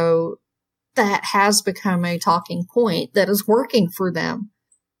online. So that has become a talking point that is working for them.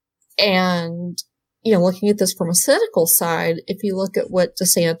 And, looking at this from a cynical side, if you look at what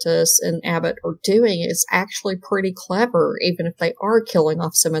DeSantis and Abbott are doing, it's actually pretty clever, even if they are killing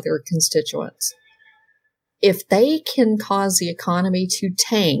off some of their constituents. If they can cause the economy to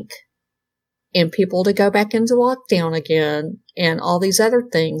tank and people to go back into lockdown again and all these other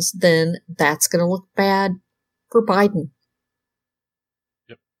things, then that's going to look bad for Biden.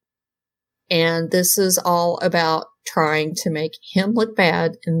 Yep. And this is all about trying to make him look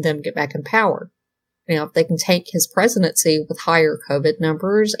bad and them get back in power. If they can take his presidency with higher COVID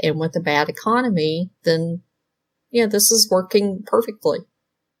numbers and with a bad economy, then, this is working perfectly.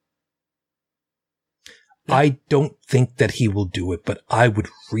 I don't think that he will do it, but I would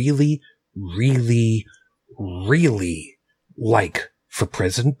really, really, really like for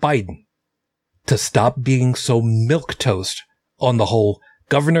President Biden to stop being so milquetoast on the whole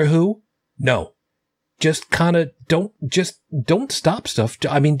governor who? No. Just kind of don't stop stuff.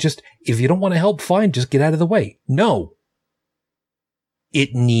 I mean, just if you don't want to help, fine, just get out of the way. No.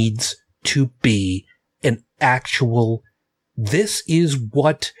 It needs to be an actual, this is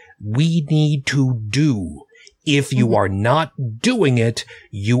what we need to do. If you are not doing it,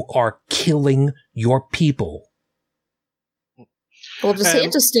 you are killing your people. Well,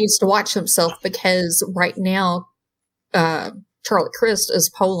 DeSantis needs to watch himself because right now, Charlie Crist is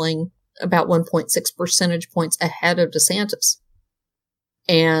polling about 1.6 percentage points ahead of DeSantis.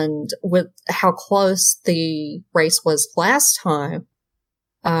 And with how close the race was last time,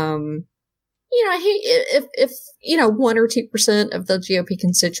 if 1 or 2% of the GOP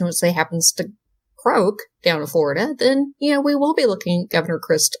constituency happens to croak down in Florida, then, we will be looking at Governor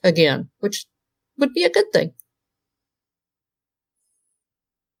Crist again, which would be a good thing.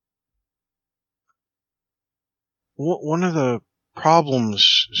 One of the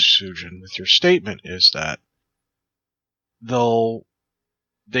problems, Sujin, with your statement is that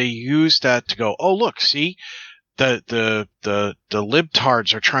they use that to go, oh look, see, the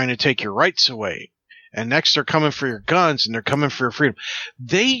libtards are trying to take your rights away, and next they're coming for your guns and they're coming for your freedom.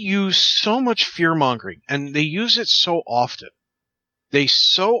 They use so much fear mongering, and they use it so often. They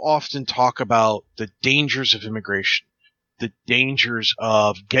so often talk about the dangers of immigration. the dangers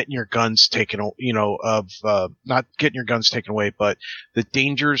of getting your guns taken, not getting your guns taken away, but the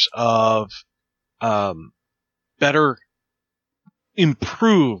dangers of better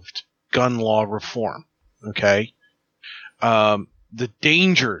improved gun law reform. Okay. The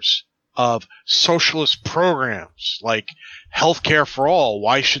dangers of socialist programs like healthcare for all.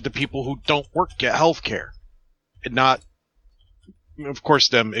 Why should the people who don't work get healthcare? And not, of course,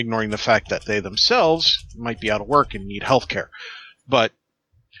 them ignoring the fact that they themselves might be out of work and need healthcare. But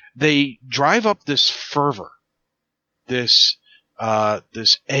they drive up this fervor, this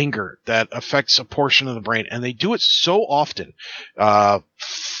anger that affects a portion of the brain, and they do it so often.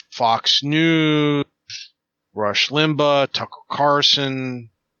 Fox News, Rush Limbaugh, Tucker Carlson,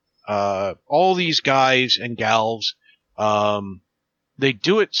 all these guys and gals, they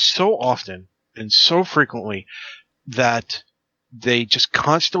do it so often and so frequently that they just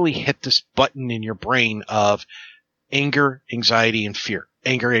constantly hit this button in your brain of anger, anxiety, and fear.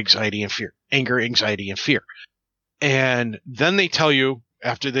 Anger, anxiety, and fear. Anger, anxiety, and fear. And then they tell you,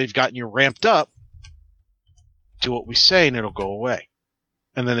 after they've gotten you ramped up, do what we say and it'll go away.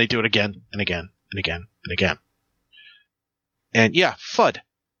 And then they do it again and again and again and again. And yeah, FUD.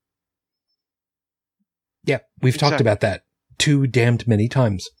 Yeah, we've talked about that too damned many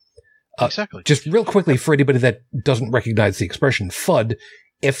times. Exactly. Just real quickly, for anybody that doesn't recognize the expression, FUD,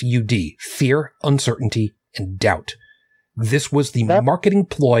 F-U-D, fear, uncertainty, and doubt. This was the marketing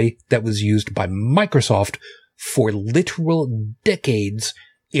ploy that was used by Microsoft for literal decades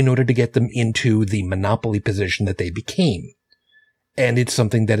in order to get them into the monopoly position that they became. And it's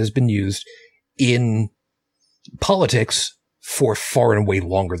something that has been used in politics for far and away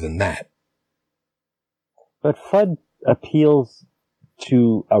longer than that. But FUD appeals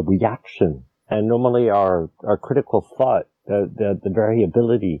to a reaction, and normally our critical thought, the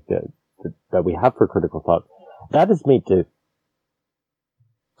variability that we have for critical thought, that is made to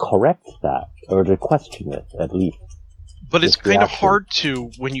correct that, or to question it, at least. But it's kind of hard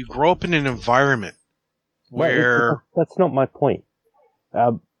to, when you grow up in an environment where... Well, that's not my point.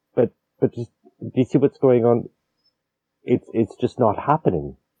 But just, do you see what's going on? It's just not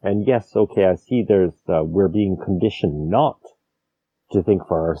happening. And yes, okay, I see we're being conditioned not to think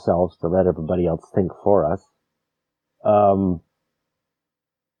for ourselves, to let everybody else think for us.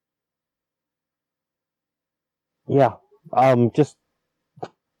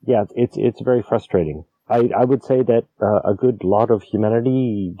 It's very frustrating. I would say that a good lot of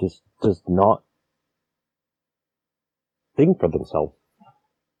humanity just does not think for themselves.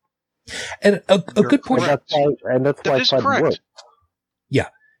 And a good point. And that's why FUD works. Yeah.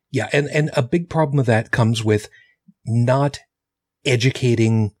 And a big problem of that comes with not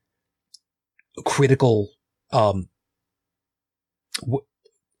educating critical,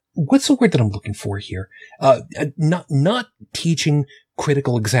 what's the word that I'm looking for here? Not teaching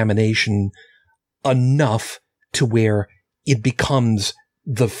critical examination enough to where it becomes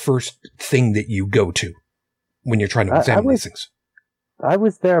the first thing that you go to when you're trying to examine these things. I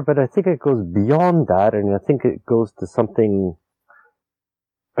was there, but I think it goes beyond that, and I think it goes to something,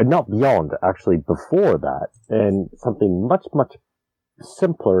 not beyond, actually before that, and something much, much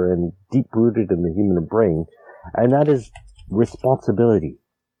simpler and deep-rooted in the human brain, and that is responsibility.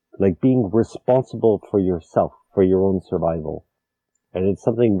 Like being responsible for yourself, for your own survival. And it's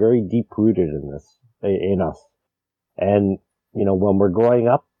something very deep-rooted in us. And, when we're growing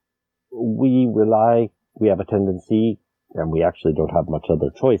up, we have a tendency, and we actually don't have much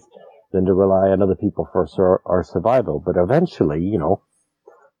other choice than to rely on other people for our survival. But eventually,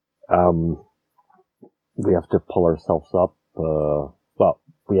 we have to pull ourselves up.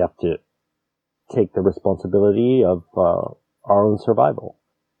 We have to take the responsibility of our own survival.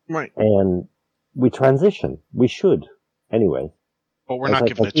 Right. And we transition. We should, anyway. But we're not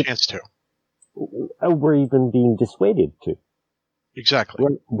given a chance to. We're even being dissuaded to. Exactly.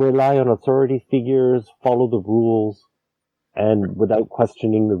 Rely on authority figures, follow the rules, and without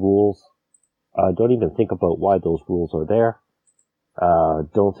questioning the rules, don't even think about why those rules are there.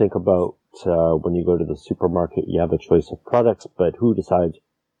 Don't think about when you go to the supermarket, you have a choice of products, but who decides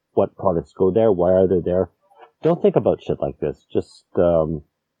what products go there? Why are they there? Don't think about shit like this. Just,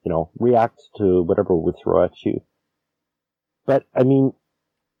 react to whatever we throw at you. But, I mean,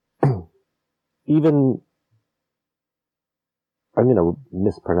 even, I'm going to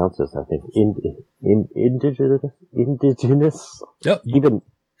mispronounce this, I think, indigenous, yep. Even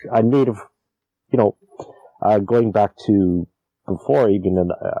a native, going back to before, even in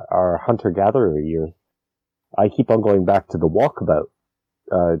our hunter-gatherer years, I keep on going back to the walkabout,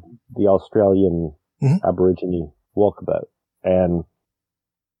 the Australian Aborigine walkabout. And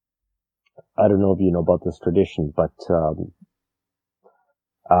I don't know if you know about this tradition, but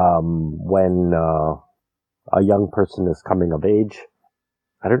when a young person is coming of age,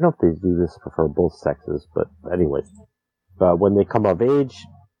 I don't know if they do this for both sexes, but anyways, when they come of age,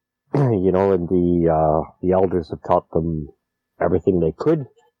 you know, and the elders have taught them everything they could.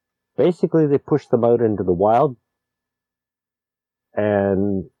 Basically, they push them out into the wild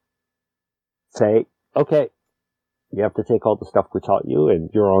and say, okay, you have to take all the stuff we taught you and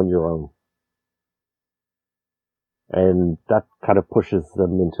you're on your own. And that kind of pushes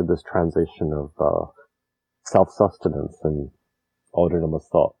them into this transition of self-sustenance and autonomous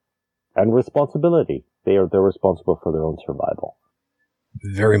thought and responsibility. They're responsible for their own survival.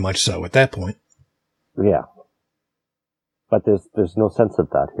 Very much so at that point. Yeah. But there's no sense of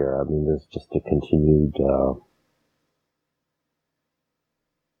that here. I mean, there's just a continued,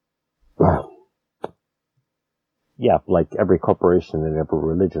 yeah, like every corporation and every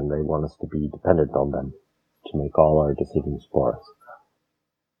religion, they want us to be dependent on them to make all our decisions for us.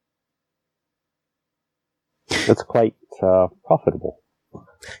 It's quite profitable.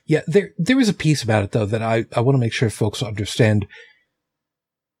 Yeah, there is a piece about it, though, that I want to make sure folks understand.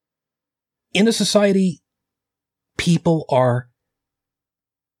 In a society, people are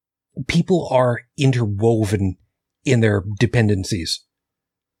interwoven in their dependencies,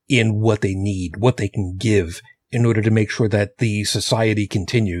 in what they need, what they can give in order to make sure that the society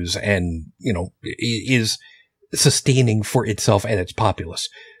continues and, you know, is sustaining for itself and its populace.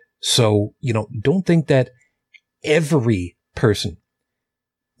 So, you know, don't think that every person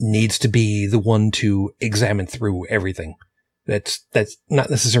needs to be the one to examine through everything. That's not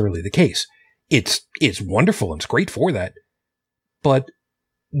necessarily the case. It's wonderful and it's great for that, but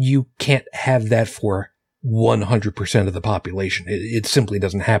you can't have that for 100% of the population. It simply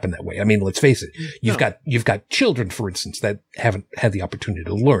doesn't happen that way. I mean, let's face it. You've got children, for instance, that haven't had the opportunity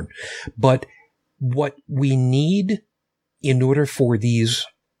to learn. But what we need in order for these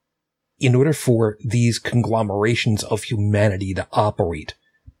conglomerations of humanity to operate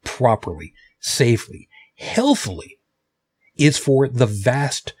properly, safely, healthily, is for the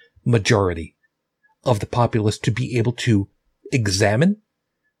vast majority of the populace to be able to examine,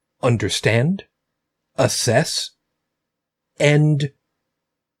 understand, assess, and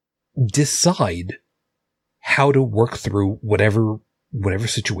decide how to work through whatever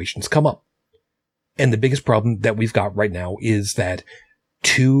situations come up. And the biggest problem that we've got right now is that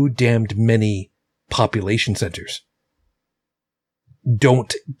too damned many population centers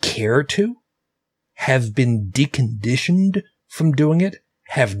don't care to, have been deconditioned from doing it,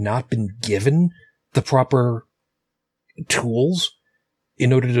 have not been given the proper tools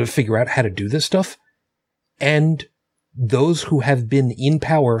in order to figure out how to do this stuff. And those who have been in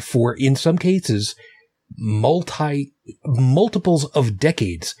power for, in some cases, multiples of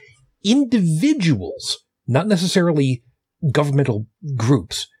decades, individuals, not necessarily governmental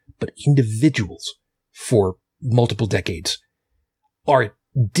groups, but individuals for multiple decades, are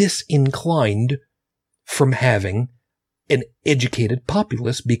disinclined from having an educated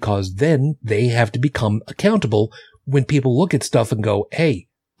populace, because then they have to become accountable when people look at stuff and go, hey,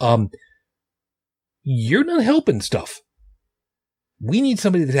 you're not helping stuff. We need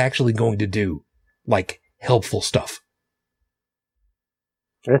somebody that's actually going to do, like, helpful stuff.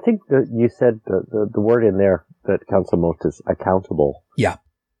 I think that you said the word in there that counts the most is accountable. Yeah.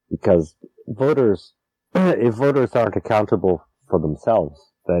 Because voters, if voters aren't accountable for themselves,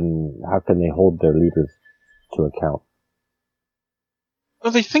 then how can they hold their leaders to account?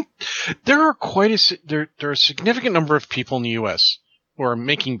 Well, they think there are there are a significant number of people in the U.S. who are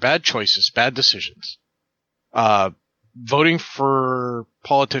making bad choices, bad decisions, voting for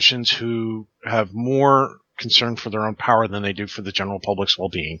politicians who have more concern for their own power than they do for the general public's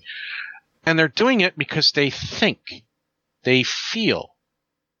well-being. And they're doing it because they feel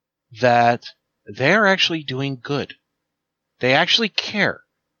that they're actually doing good. They actually care.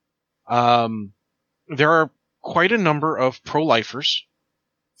 There are quite a number of pro-lifers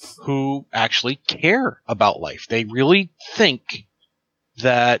who actually care about life. They really think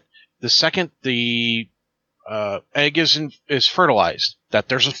that the second the egg is fertilized, that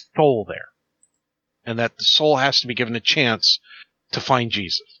there's a soul there, and that the soul has to be given a chance to find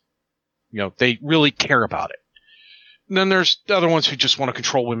Jesus. You know, they really care about it. And then there's the other ones who just want to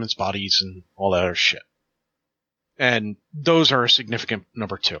control women's bodies and all that other shit. And those are a significant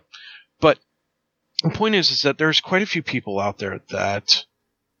number too. But the point is that there's quite a few people out there that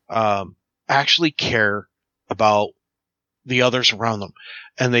actually care about the others around them.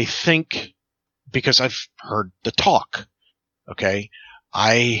 And they think, because I've heard the talk, okay,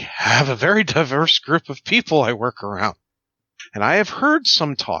 I have a very diverse group of people I work around. And I have heard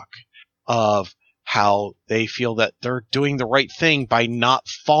some talk of how they feel that they're doing the right thing by not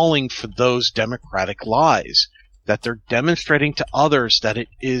falling for those democratic lies, that they're demonstrating to others that it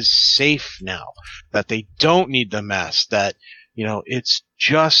is safe now, that they don't need the mask, that, it's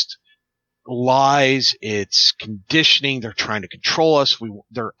just lies, it's conditioning, they're trying to control us.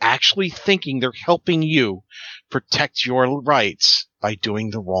 They're actually thinking they're helping you protect your rights by doing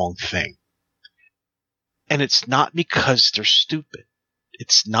the wrong thing. And it's not because they're stupid.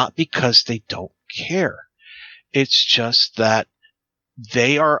 It's not because they don't care. It's just that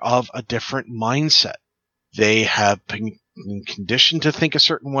they are of a different mindset. They have been conditioned to think a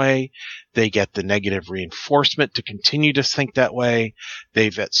certain way. They get the negative reinforcement to continue to think that way.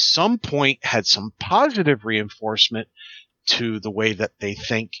 They've at some point had some positive reinforcement to the way that they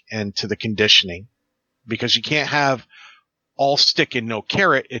think and to the conditioning, because you can't have all stick and no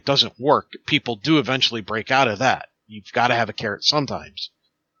carrot. It doesn't work. People do eventually break out of that. You've got to have a carrot sometimes.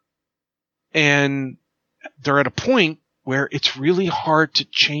 And they're at a point where it's really hard to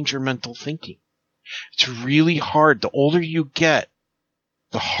change your mental thinking. It's really hard. The older you get,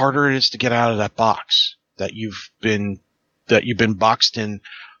 the harder it is to get out of that box that you've been boxed in,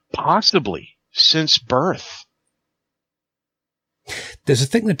 possibly since birth. There's a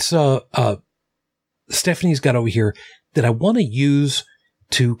thing that's Stephanie's got over here that I want to use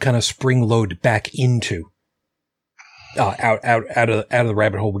to kind of spring load back into out of the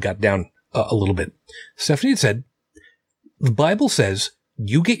rabbit hole we got down a little bit. Stephanie said, the Bible says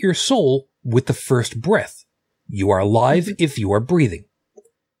you get your soul with the first breath. You are alive if you are breathing.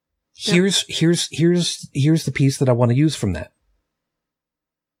 Here's the piece that I want to use from that.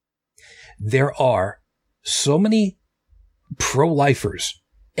 There are so many pro-lifers,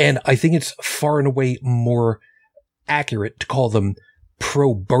 and I think it's far and away more accurate to call them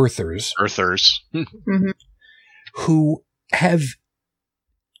pro-birthers. Who have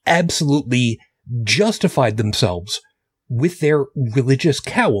absolutely justified themselves with their religious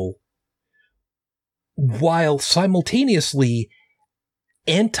cowl, while simultaneously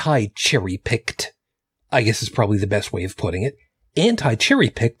anti-cherry-picked, I guess is probably the best way of putting it,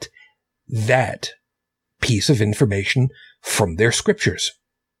 anti-cherry-picked that piece of information from their scriptures.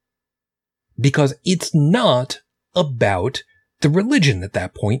 Because it's not about the religion at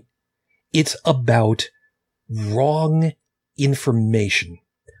that point. It's about wrong information,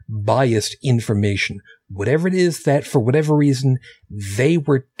 biased information, whatever it is that for whatever reason they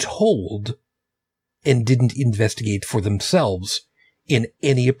were told and didn't investigate for themselves in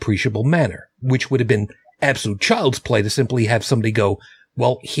any appreciable manner, which would have been absolute child's play to simply have somebody go,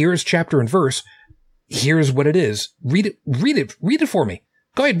 well, here's chapter and verse. Here's what it is. Read it for me.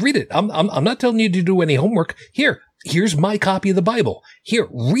 Go ahead, read it. I'm not telling you to do any homework. Here's my copy of the Bible. Here,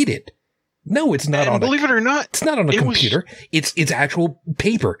 read it. No, it's not on. Believe it or not, it's not on a computer. It's actual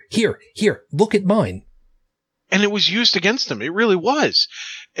paper. Here, look at mine. And it was used against them. It really was.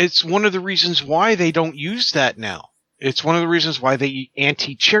 It's one of the reasons why they don't use that now. It's one of the reasons why they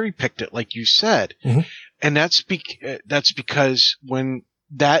anti-cherry picked it, like you said. Mm-hmm. And that's because when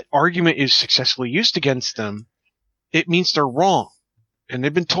that argument is successfully used against them, it means they're wrong. And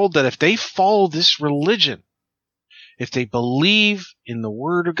they've been told that if they follow this religion, if they believe in the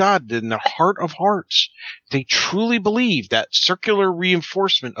Word of God, in their heart of hearts, they truly believe that circular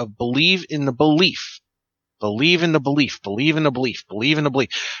reinforcement of believe in the belief. Believe in the belief, believe in the belief, believe in the belief.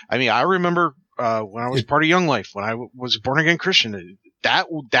 I mean, I remember when I was part of Young Life, when I was a born-again Christian,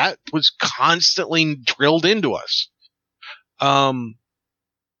 that was constantly drilled into us.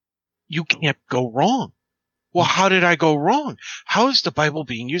 You can't go wrong. Well, how did I go wrong? How is the Bible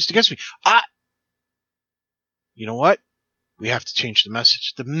being used against me? You know what? We have to change the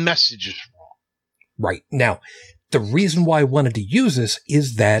message. The message is wrong. Right. Now, the reason why I wanted to use this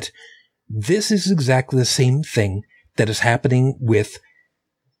is that this is exactly the same thing that is happening with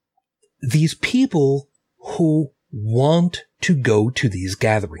these people who want to go to these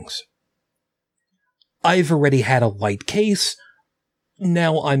gatherings. I've already had a light case.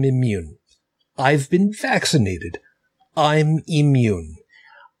 Now I'm immune. I've been vaccinated. I'm immune.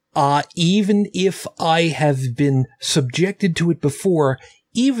 Even if I have been subjected to it before,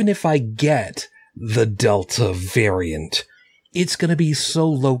 even if I get the Delta variant, it's going to be so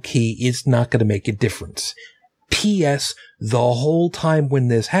low-key, it's not going to make a difference. P.S. The whole time when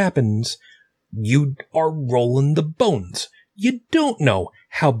this happens, you are rolling the bones. You don't know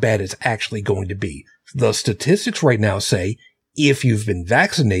how bad it's actually going to be. The statistics right now say, if you've been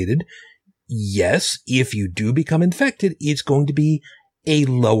vaccinated, yes, if you do become infected, it's going to be a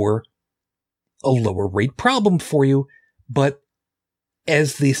lower rate problem for you. But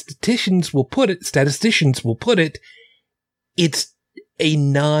as the statisticians will put it, it's a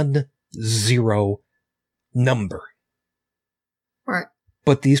zero number. Right.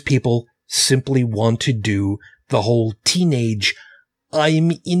 But these people simply want to do the whole teenage,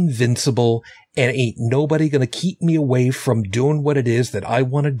 I'm invincible and ain't nobody gonna keep me away from doing what it is that I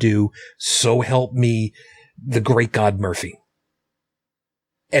want to do. So help me, the great God Murphy.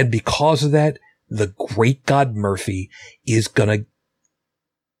 And because of that, the great God Murphy is gonna,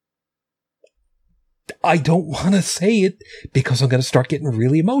 I don't want to say it because I'm going to start getting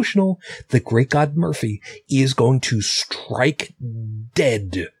really emotional. The great God Murphy is going to strike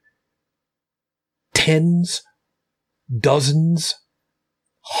dead tens, dozens,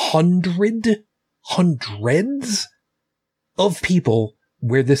 hundreds of people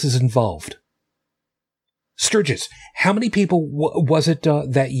where this is involved. Sturgis, how many people was it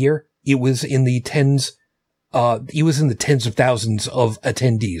that year? It was in the tens. It was in the tens of thousands of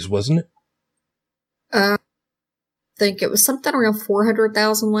attendees, wasn't it? I think it was something around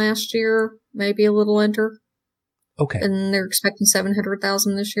 400,000 last year, maybe a little under. Okay. And they're expecting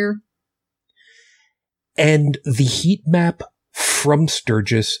 700,000 this year. And the heat map from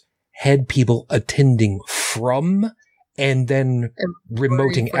Sturgis had people attending from and then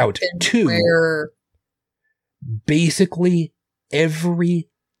remoting out to where basically every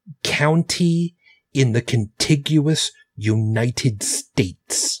county in the contiguous United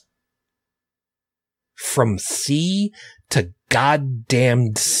States. From sea to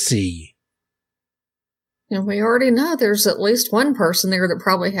goddamned sea. And we already know there's at least one person there that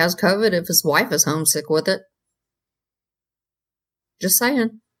probably has COVID if his wife is homesick with it. Just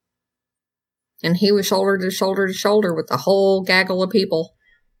saying. And he was shoulder to shoulder to shoulder with the whole gaggle of people.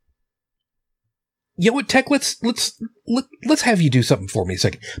 You know what, Tech? Let's have you do something for me a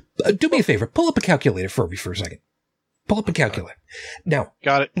second. Do me a favor. Pull up a calculator for me for a second. Pull up a calculator. Now,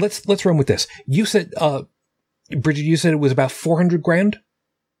 got it. Let's run with this. You said, Bridget, you said it was about 400 grand?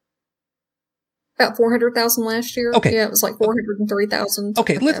 About 400,000 last year. Okay. Yeah, it was like 403,000.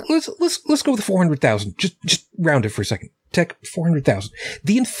 Okay, let's go with 400,000. Just round it for a second. Tech, 400,000.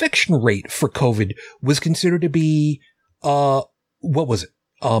 The infection rate for COVID was considered to be, what was it?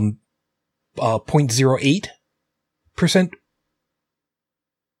 0.08%.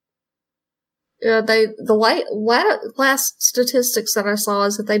 The last statistics that I saw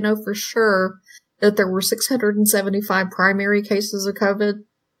is that they know for sure that there were 675 primary cases of COVID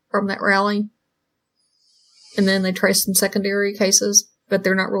from that rally. And then they traced some secondary cases, but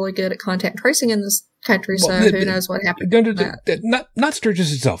they're not really good at contact tracing in this country, so who knows what happened. Not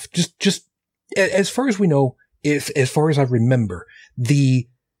Sturgis itself. Just as far as we know, as far as I remember, the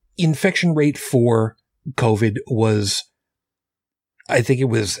infection rate for COVID was, I think it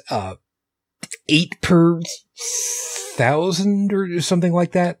was 8 per 1,000 or something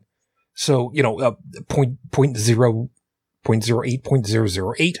like that. So,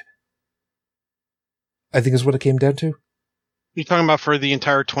 0.08. I think is what it came down to. You talking about for the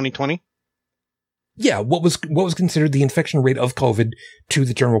entire 2020? Yeah, what was considered the infection rate of COVID to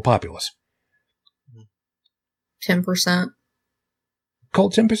the general populace? 10%.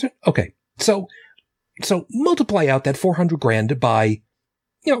 Called 10%? Okay. So multiply out that 400 grand by,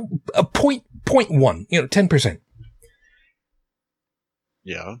 a point 1, 10%.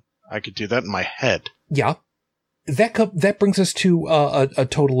 Yeah, I could do that in my head. Yeah. That brings us to a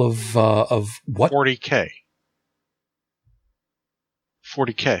total of what? 40K.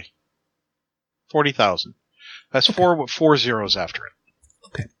 40K. 40,000. That's okay. 4 with 4 zeros after it.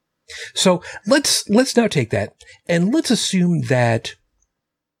 Okay. So let's now take that and let's assume that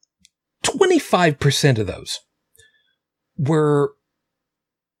 25% of those were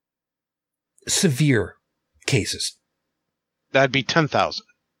severe cases. That'd be 10,000.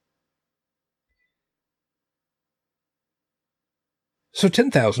 So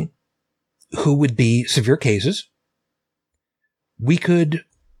 10,000, who would be severe cases. We could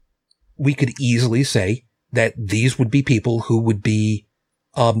easily say that these would be people who would be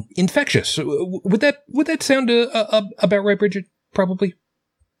infectious. Would that sound about right, Bridget? Probably.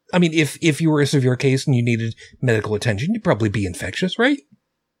 I mean, if you were a severe case and you needed medical attention, you'd probably be infectious, right?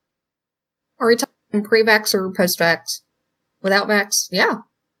 Are we talking pre-vax or post-vax? Without vax? Yeah.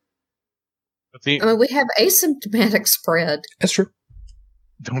 We have asymptomatic spread. That's true.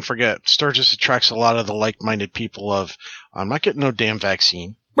 Don't forget, Sturgis attracts a lot of the like-minded people of, I'm not getting no damn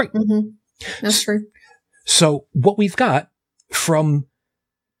vaccine. Right. Mm-hmm. That's true. So what we've got from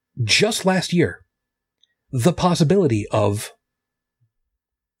just last year, the possibility of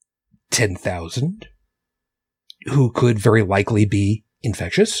 10,000 who could very likely be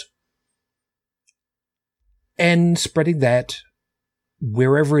infectious and spreading that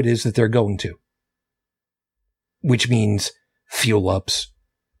wherever it is that they're going to, which means fuel ups,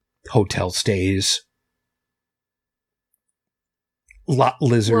 hotel stays, lot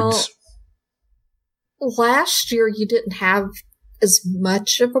lizards. Well, last year you didn't have as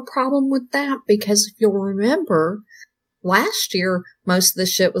much of a problem with that because if you'll remember, last year most of the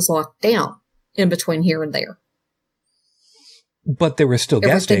shit was locked down in between here and there. But there were still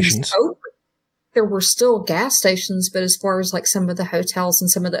gas stations. Open. There were still gas stations, but as far as like some of the hotels and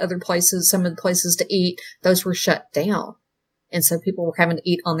some of the other places, some of the places to eat, those were shut down. And so people were having to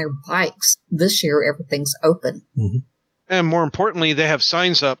eat on their bikes. This year, everything's open. Mm-hmm. And more importantly, they have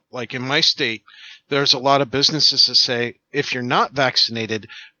signs up, like in my state, there's a lot of businesses that say, if you're not vaccinated,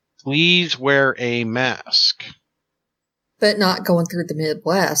 please wear a mask. But not going through the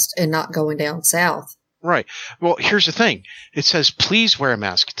Midwest and not going down south. Right. Well, here's the thing. It says, please wear a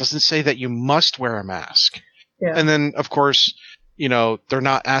mask. It doesn't say that you must wear a mask. Yeah. And then, of course, you know, they're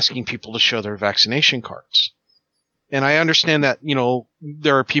not asking people to show their vaccination cards. And I understand that, you know,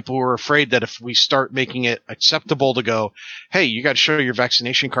 there are people who are afraid that if we start making it acceptable to go, hey, you got to show your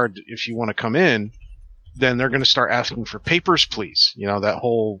vaccination card if you want to come in, then they're going to start asking for papers, please. You know, that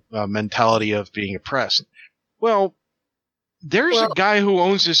whole mentality of being oppressed. Well, there's a guy who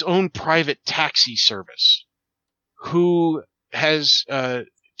owns his own private taxi service who has 2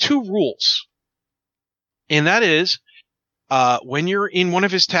 rules. And that is, when you're in one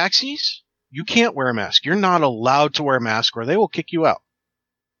of his taxis, you can't wear a mask. You're not allowed to wear a mask or they will kick you out.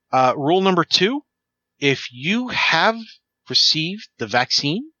 Rule number 2, if you have received the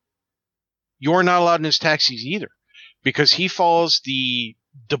vaccine, you're not allowed in his taxis either, because he follows the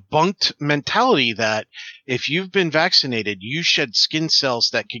debunked mentality that if you've been vaccinated, you shed skin cells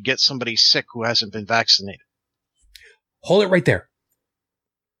that could get somebody sick who hasn't been vaccinated. Hold it right there.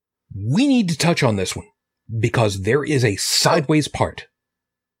 We need to touch on this one because there is a sideways part.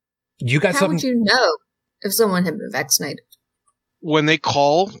 You got something? How would you know if someone had been vaccinated? When they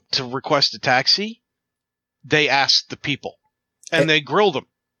call to request a taxi, they ask the people and they grill them.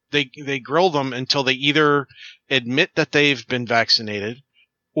 They grill them until they either admit that they've been vaccinated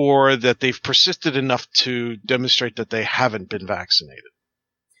or that they've persisted enough to demonstrate that they haven't been vaccinated.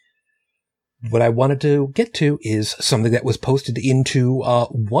 What I wanted to get to is something that was posted into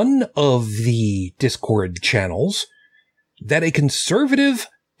one of the Discord channels that a conservative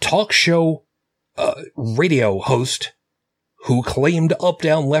talk show radio host who claimed up,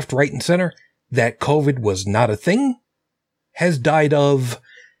 down, left, right, and center that COVID was not a thing has died of.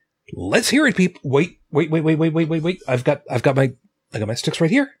 Let's hear it, people. Wait. I've got my sticks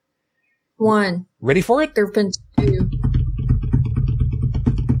right here. 1. Ready for it? There have been 2.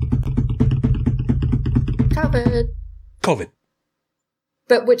 COVID.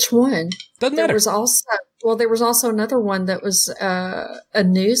 But which one? Doesn't matter. There was also another one that was a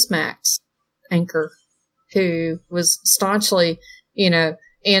Newsmax anchor who was staunchly,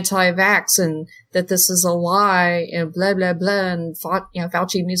 anti-vax and that this is a lie and blah, blah, blah. And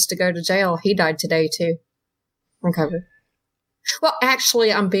Fauci needs to go to jail. He died today too from COVID. Well,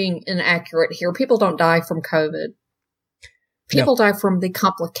 actually, I'm being inaccurate here. People don't die from COVID. People die from the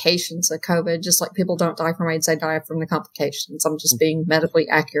complications of COVID, just like people don't die from AIDS. They die from the complications. I'm just being medically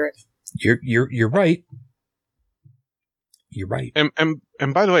accurate. You're right. You're right.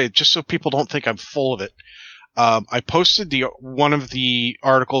 And by the way, just so people don't think I'm full of it, I posted one of the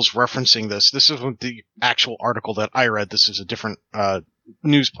articles referencing this. This isn't the actual article that I read. This is a different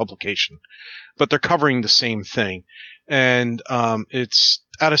news publication, but they're covering the same thing. And it's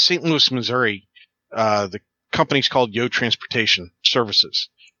out of St. Louis, Missouri. The company's called Yo Transportation Services,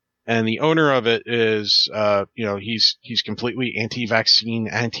 and the owner of it is, he's completely anti-vaccine,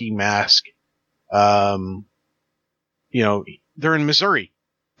 anti-mask. They're in Missouri.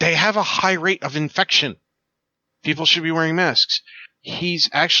 They have a high rate of infection. People should be wearing masks. He's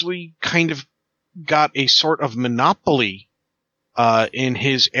actually kind of got a sort of monopoly in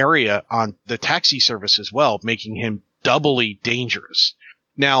his area on the taxi service as well, making him doubly dangerous.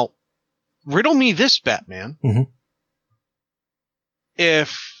 Now, riddle me this, Batman. Mm-hmm.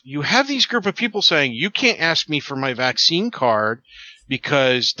 If you have these group of people saying, you can't ask me for my vaccine card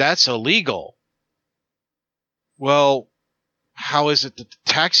because that's illegal, well, how is it that the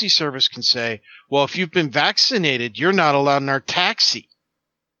taxi service can say, well, if you've been vaccinated, you're not allowed in our taxi?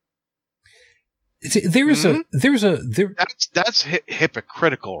 That's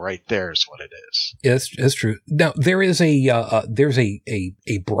hypocritical right there is what it is. Yes, that's true. Now, there's a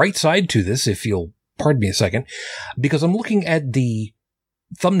bright side to this, if you'll pardon me a second, because I'm looking at the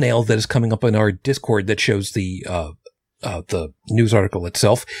thumbnail that is coming up in our Discord that shows the news article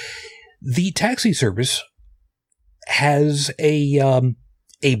itself. The taxi service has a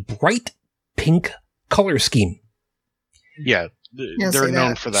bright pink color scheme. Yeah. They're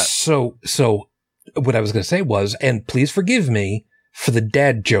known for that. So what I was going to say was, and please forgive me for the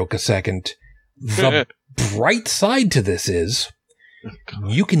dad joke a second, the bright side to this is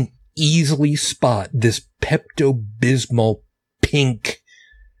you can easily spot this Pepto-Bismol pink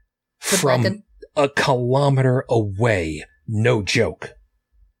from a kilometer away. No joke.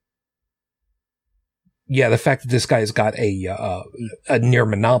 Yeah, the fact that this guy's got a near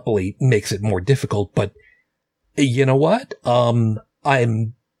monopoly makes it more difficult, but you know what?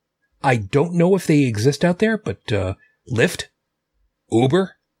 I don't know if they exist out there, but Lyft,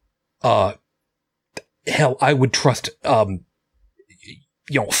 Uber, hell, I would trust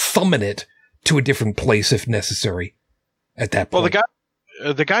thumbing it to a different place if necessary at that point. Well,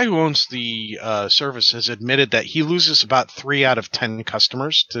 the guy who owns the service has admitted that he loses about 3 out of 10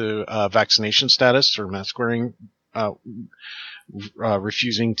 customers to vaccination status or mask wearing,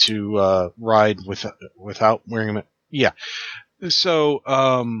 refusing to ride without wearing them. Yeah. So,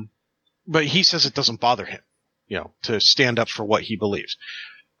 but he says it doesn't bother him, to stand up for what he believes.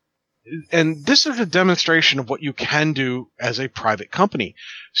 And this is a demonstration of what you can do as a private company.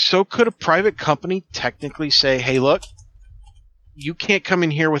 So could a private company technically say, hey, look, you can't come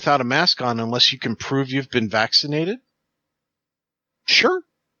in here without a mask on unless you can prove you've been vaccinated? Sure.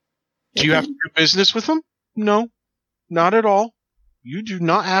 Do you have to do business with them? No, not at all. You do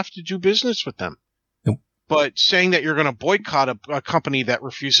not have to do business with them. Nope. But saying that you're going to boycott a company that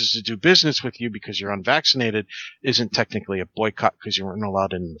refuses to do business with you because you're unvaccinated isn't technically a boycott because you weren't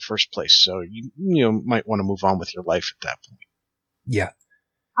allowed in the first place. So you might want to move on with your life at that point. Yeah.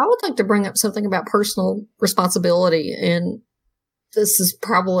 I would like to bring up something about personal responsibility, and this is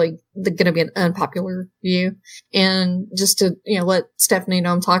probably going to be an unpopular view. And just to, let Stephanie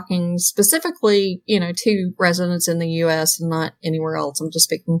know, I'm talking specifically, to residents in the U.S. and not anywhere else. I'm just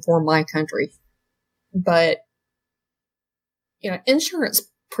speaking for my country. But, insurance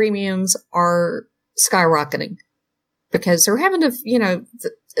premiums are skyrocketing because they're having to,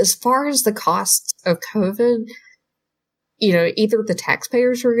 as far as the costs of COVID, either the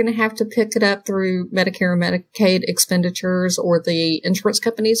taxpayers are going to have to pick it up through Medicare and Medicaid expenditures, or the insurance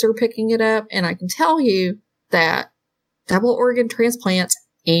companies are picking it up. And I can tell you that double organ transplants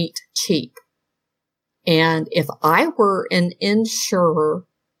ain't cheap. And if I were an insurer,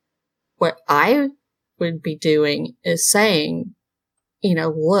 what I would be doing is saying,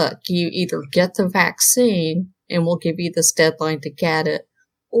 look, you either get the vaccine and we'll give you this deadline to get it,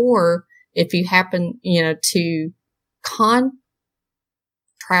 or if you happen, to contract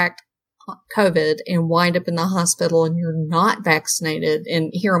COVID and wind up in the hospital and you're not vaccinated,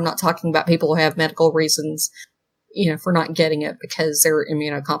 and here I'm not talking about people who have medical reasons, for not getting it because they're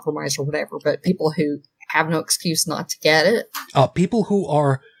immunocompromised or whatever, but people who have no excuse not to get it. People who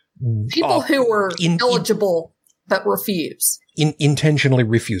are eligible but refuse. Intentionally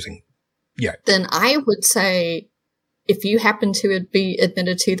refusing. Yeah. Then I would say, if you happen to be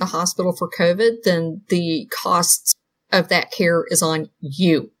admitted to the hospital for COVID, then the costs of that care is on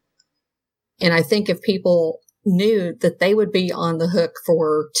you. And I think if people knew that they would be on the hook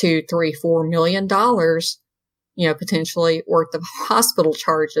for $2, $3, $4 million, potentially worth of hospital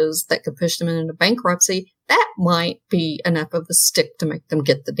charges that could push them into bankruptcy, that might be enough of a stick to make them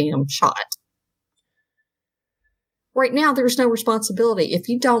get the damn shot. Right now, there's no responsibility. If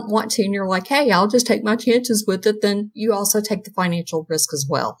you don't want to and you're like, hey, I'll just take my chances with it, then you also take the financial risk as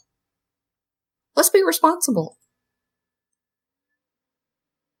well. Let's be responsible.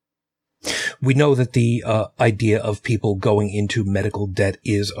 We know that the idea of people going into medical debt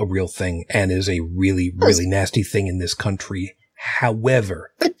is a real thing and is a really, really nasty thing in this country.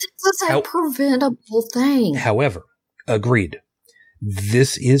 However, but this is a preventable thing. However, agreed.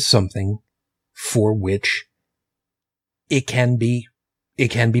 This is something for which it can be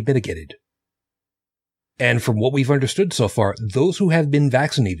mitigated. And from what we've understood so far, those who have been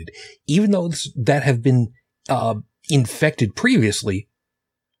vaccinated, even those that have been infected previously,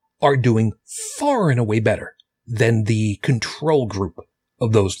 are doing far and away better than the control group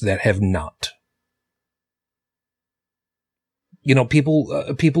of those that have not. People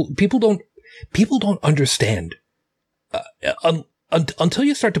don't understand until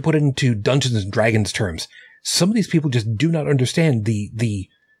you start to put it into Dungeons and Dragons terms. Some of these people just do not understand the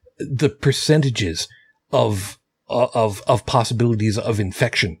percentages of possibilities of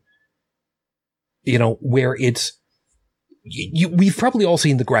infection. Where it's, we've probably all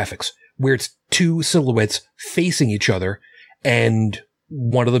seen the graphics where it's two silhouettes facing each other and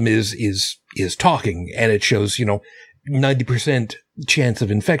one of them is talking, and it shows, 90% chance of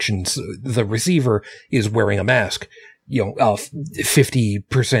infections. The receiver is wearing a mask,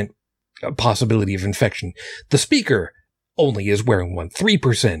 50% possibility of infection. The speaker, only is wearing one.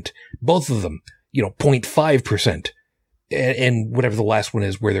 3%, both of them, 0.5%. And whatever the last one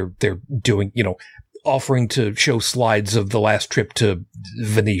is where they're doing, offering to show slides of the last trip to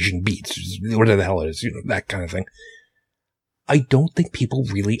Venetian Beach, whatever the hell it is, that kind of thing. I don't think people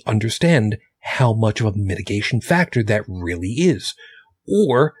really understand how much of a mitigation factor that really is.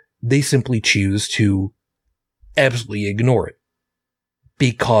 Or they simply choose to absolutely ignore it.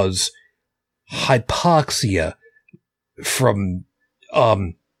 Because hypoxia from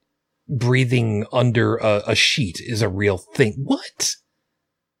breathing under a sheet is a real thing. What? It's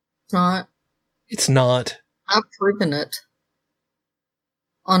not. It's not. I've proven it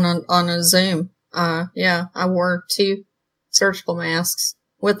on a Zoom. Yeah, I wore 2 surgical masks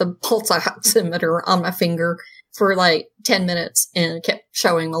with a pulse oximeter on my finger for like 10 minutes and kept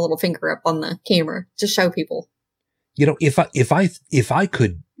showing my little finger up on the camera to show people. If I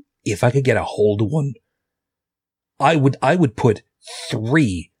could get a hold of one, I would put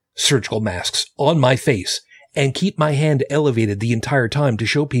 3 surgical masks on my face and keep my hand elevated the entire time to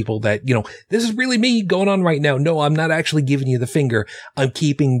show people that, this is really me going on right now. No, I'm not actually giving you the finger. I'm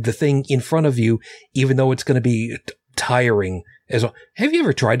keeping the thing in front of you, even though it's going to be tiring as well. Have you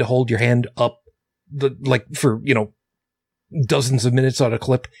ever tried to hold your hand up for, dozens of minutes on a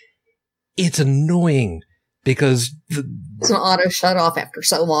clip? It's annoying because it's an auto shut off after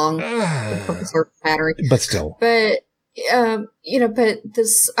so long. Battery. But still. But, but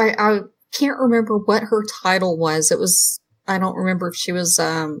this, I can't remember what her title was. It was, I don't remember if she was,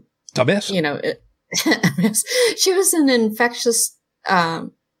 Dumbass? She was an infectious,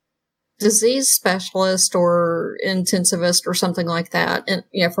 disease specialist or intensivist or something like that. And,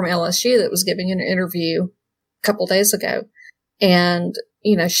 from LSU that was giving an interview a couple days ago. And,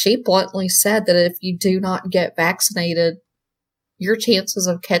 she bluntly said that if you do not get vaccinated, your chances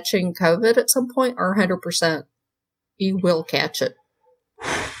of catching COVID at some point are 100%. You will catch it.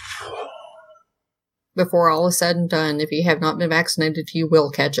 Before all is said and done, if you have not been vaccinated, you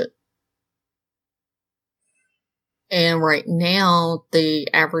will catch it. And right now, the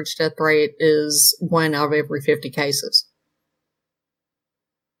average death rate is 1 out of every 50 cases.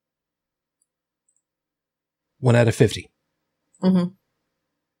 1 out of 50. Mm-hmm.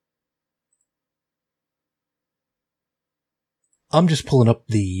 I'm just pulling up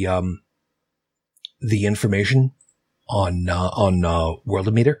the information on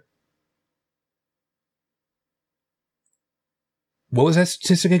Worldometer. What was that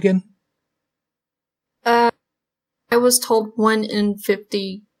statistic again? I was told 1 in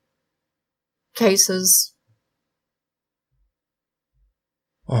 50 cases.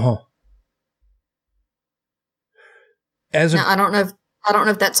 Uh-huh. Now, I don't know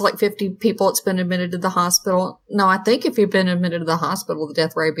if that's like 50 people that's been admitted to the hospital. No, I think if you've been admitted to the hospital, the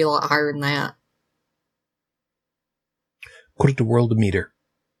death rate would be a lot higher than that. According to Worldometer,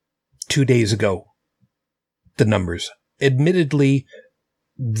 2 days ago, the numbers. Admittedly,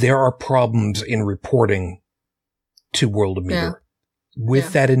 there are problems in reporting to Worldometer. Yeah.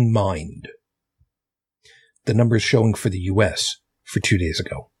 With that in mind, the numbers showing for the U.S. for 2 days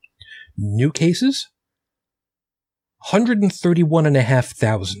ago. New cases,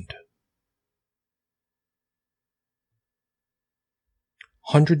 131,500.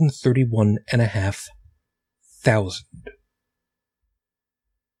 131,500.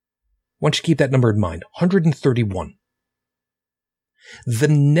 Why don't you keep that number in mind? 131. The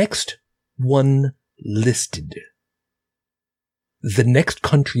next one listed, the next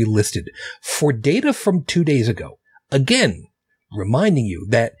country listed for data from 2 days ago. Again, reminding you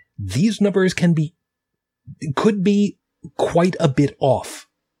that these numbers could be quite a bit off.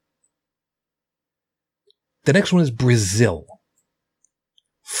 The next one is Brazil.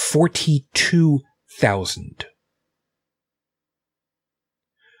 42,000.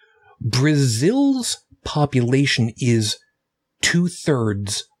 Brazil's population is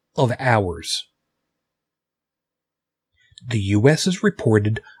 2/3 of ours. The U.S. has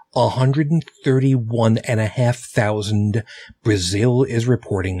reported 131,500. Brazil is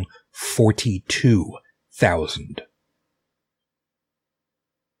reporting 42,000.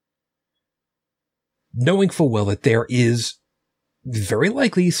 Knowing full well that there is very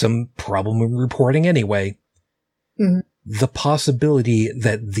likely some problem in reporting anyway, the possibility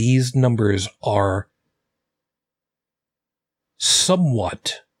that these numbers are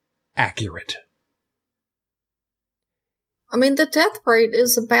somewhat accurate. I mean, the death rate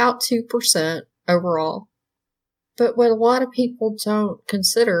is about 2% overall. But what a lot of people don't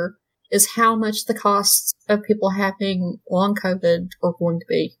consider is how much the costs of people having long COVID are going to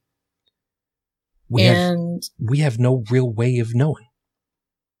be. We have no real way of knowing.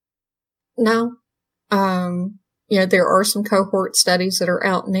 No. there are some cohort studies that are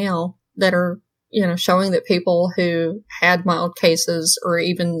out now that are, showing that people who had mild cases or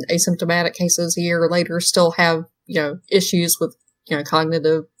even asymptomatic cases a year later still have, issues with,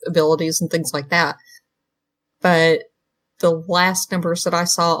 cognitive abilities and things like that. But the last numbers that I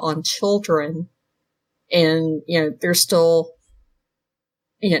saw on children, and, there's still,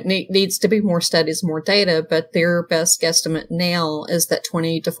 needs to be more studies, more data, but their best guesstimate now is that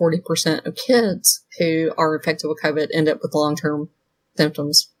 20 to 40% of kids who are infected with COVID end up with long-term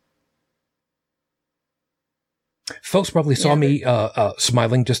symptoms. Folks probably saw me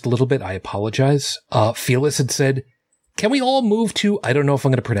smiling just a little bit. I apologize. Felix had said, can we all move to, I don't know if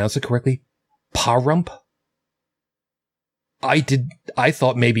I'm going to pronounce it correctly, Pahrump? I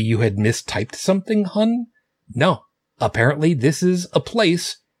thought maybe you had mistyped something, hun. No. Apparently, this is a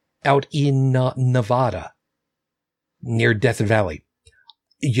place out in Nevada, near Death Valley.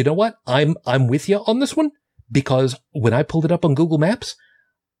 You know what? I'm with you on this one, because when I pulled it up on Google Maps,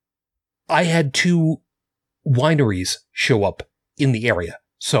 I had 2 wineries show up in the area.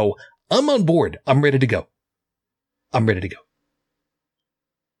 So I'm on board. I'm ready to go.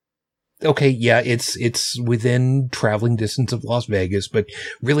 Okay, yeah, it's within traveling distance of Las Vegas, but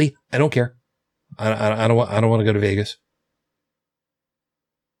really, I don't care. I don't want to go to Vegas.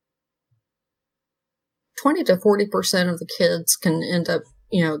 20 to 40% of the kids can end up,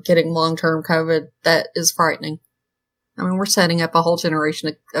 getting long-term COVID. That is frightening. I mean, we're setting up a whole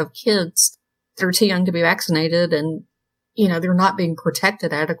generation of kids that are too young to be vaccinated, and, they're not being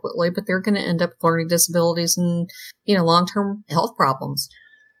protected adequately, but they're going to end up with learning disabilities and, long-term health problems.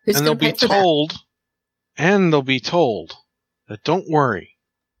 Who's and they'll be told that don't worry.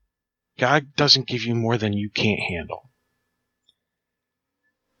 God doesn't give you more than you can't handle.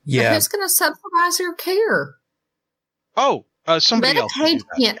 Yeah. But who's going to subsidize your care? Oh, somebody else. Medicaid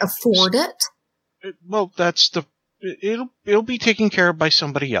can't afford it. Well, it'll be taken care of by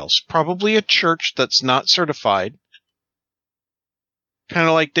somebody else. Probably a church that's not certified. Kind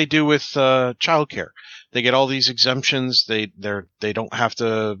of like they do with childcare. They get all these exemptions. They don't have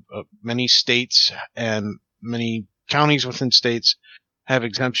to. Many states and many counties within states have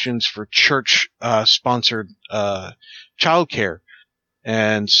exemptions for church sponsored childcare,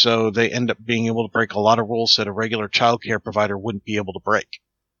 and so they end up being able to break a lot of rules that a regular childcare provider wouldn't be able to break,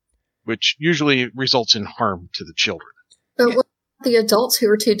 which usually results in harm to the children. But what about the adults who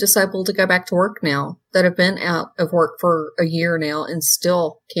are too disabled to go back to work now, that have been out of work for a year now and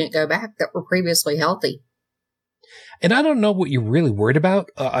still can't go back, that were previously healthy? And I don't know what you're really worried about.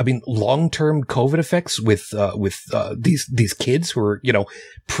 Long-term COVID effects with these kids who are,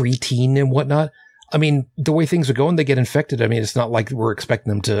 preteen and whatnot. I mean, the way things are going, they get infected. I mean, it's not like we're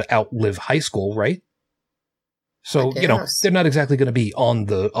expecting them to outlive high school, right? So, they're not exactly going to be on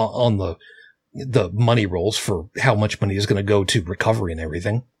the money rolls for how much money is going to go to recovery and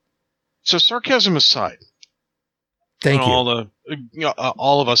everything. So, sarcasm aside, thank you.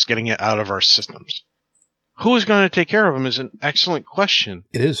 All of us getting it out of our systems. Who is going to take care of them is an excellent question.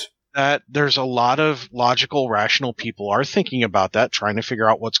 It is. That there's a lot of logical, rational people are thinking about that, trying to figure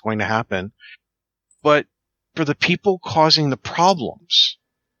out what's going to happen. But for the people causing the problems,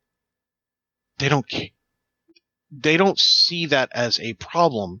 they don't see that as a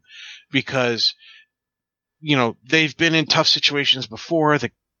problem because, they've been in tough situations before.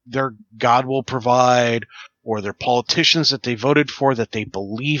 Their God will provide, or their politicians that they voted for that they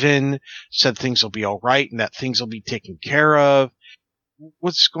believe in said things will be all right and that things will be taken care of.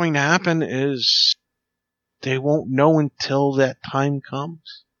 What's going to happen is they won't know until that time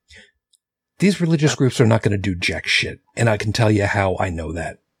comes. These religious groups are not going to do jack shit, and I can tell you how I know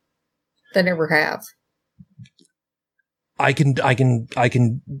that. They never have. I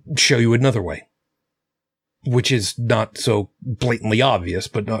can show you another way, which is not so blatantly obvious,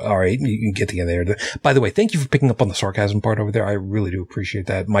 but all right, you can get together. By the way, thank you for picking up on the sarcasm part over there. I really do appreciate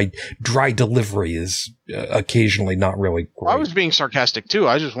that. My dry delivery is occasionally not really great. I was being sarcastic too.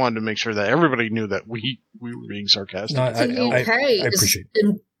 I just wanted to make sure that everybody knew that we were being sarcastic. No, I appreciate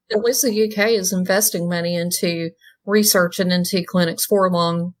it. At least the UK is investing money into research and into clinics for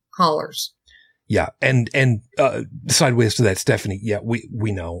long haulers. Yeah, and sideways to that, Stephanie. Yeah,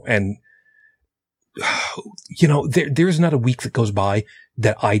 we know, and there's not a week that goes by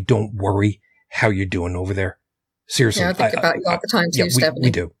that I don't worry how you're doing over there. Seriously, yeah, I think about you all the time too,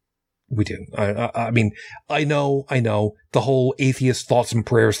 Stephanie. We do. I mean, I know the whole atheist thoughts and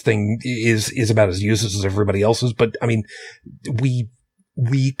prayers thing is about as useless as everybody else's, but I mean,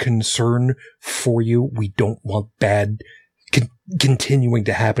 we concern for you. We don't want bad continuing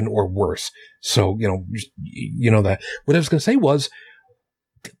to happen or worse. So, that. What I was going to say was,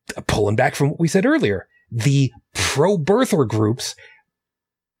 pulling back from what we said earlier, the pro-birther groups,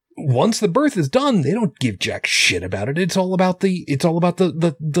 once the birth is done, they don't give jack shit about it. It's all about the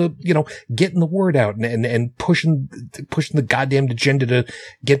getting the word out and pushing the goddamn agenda to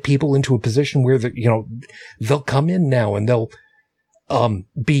get people into a position where they'll come in now and they'll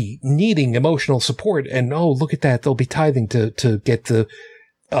be needing emotional support, and oh, look at that, they'll be tithing to get the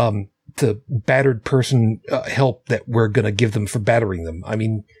battered person help that we're going to give them for battering them. I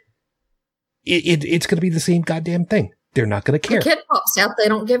mean, it's going to be the same goddamn thing. They're not going to care. The kid pops out, they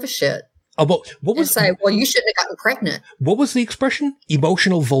don't give a shit. Oh, but what was say, well, you shouldn't have gotten pregnant. What was the expression?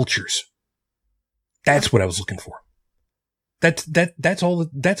 Emotional vultures. That's what I was looking for. That's all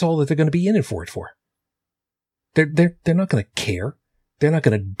that they're going to be in it for. They're not going to care. They're not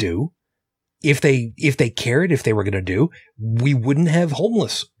going to do. If they cared, if they were going to do, we wouldn't have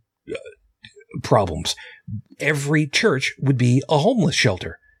homeless problems. Every church would be a homeless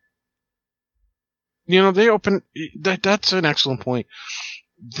shelter. They open that's an excellent point.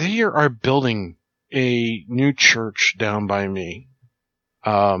 They are building a new church down by me.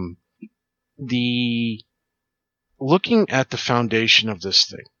 Looking at the foundation of this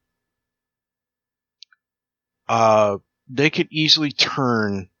thing, they could easily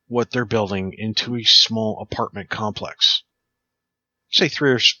turn what they're building into a small apartment complex. Say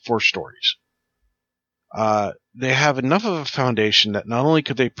 3 or 4 stories. They have enough of a foundation that not only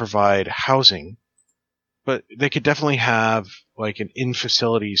could they provide housing, but they could definitely have like an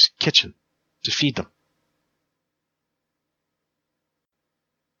in-facilities kitchen to feed them.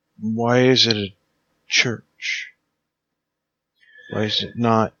 Why is it a church? Why is it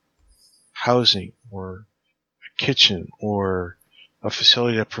not housing or a kitchen or a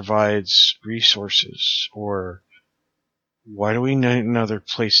facility that provides resources? Or why do we need another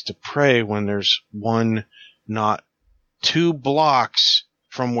place to pray when there's one not 2 blocks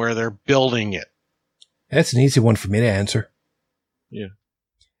from where they're building it? That's an easy one for me to answer. Yeah.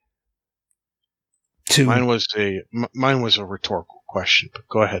 Mine was a rhetorical question, but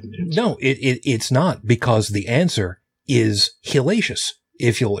go ahead and answer. No, it's not, because the answer is hellacious,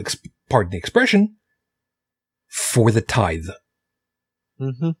 if you'll pardon the expression, for the tithe.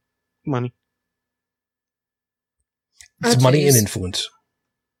 Mm-hmm. Money. It's money and influence.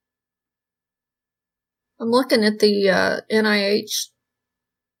 I'm looking at the NIH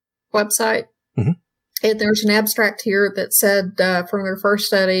website. Mm-hmm. And there's an abstract here that said from their first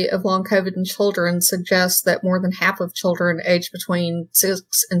study of long COVID in children suggests that more than half of children aged between 6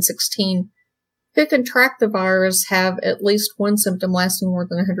 and 16 who contract the virus have at least one symptom lasting more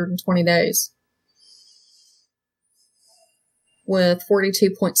than 120 days, with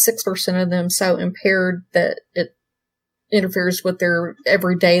 42.6% of them so impaired that it interferes with their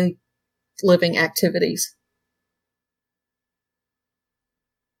everyday living activities.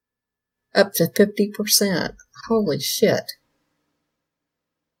 Up to 50%. Holy shit.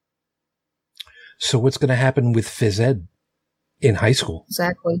 So what's going to happen with phys ed in high school?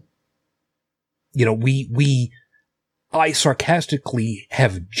 Exactly. I sarcastically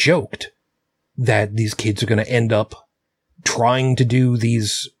have joked that these kids are going to end up trying to do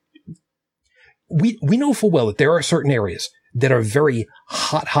these. We know full well that there are certain areas that are very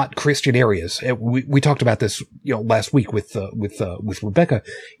hot Christian areas. We talked about this, last week with Rebecca,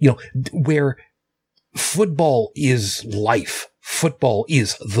 where football is life. Football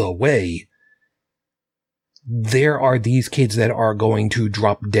is the way. There are these kids that are going to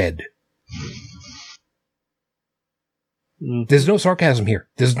drop dead. There's no sarcasm here.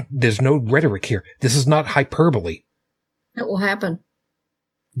 There's no rhetoric here. This is not hyperbole. It will happen.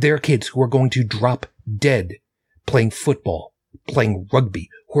 There are kids who are going to drop dead playing football, playing rugby,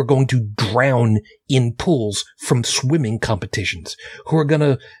 who are going to drown in pools from swimming competitions, who are going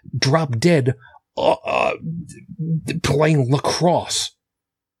to drop dead playing lacrosse.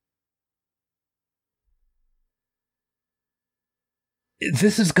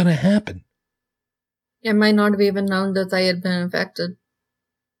 This is going to happen. It may not have even known that they had been infected.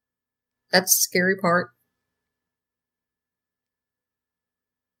 That's the scary part.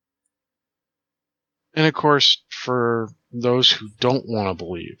 And of course, for those who don't want to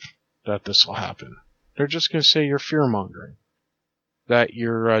believe that this will happen, they're just going to say you're fear-mongering. That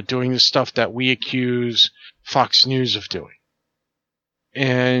you're doing the stuff that we accuse Fox News of doing.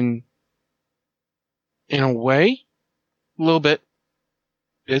 And in a way, a little bit,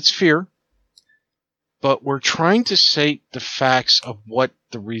 it's fear. But we're trying to say the facts of what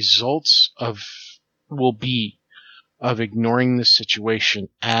the results will be of ignoring the situation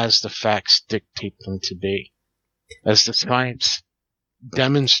as the facts dictate them to be, as the science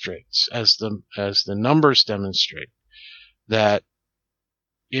demonstrates, as the numbers demonstrate, that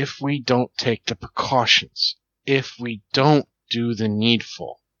if we don't take the precautions, if we don't do the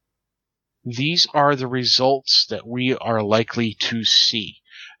needful, these are the results that we are likely to see,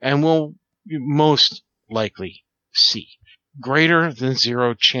 and will most likely see. Greater than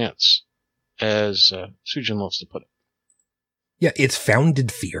zero chance, as Sujin loves to put it. Yeah, it's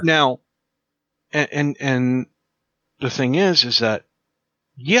founded fear. Now, and the thing is that,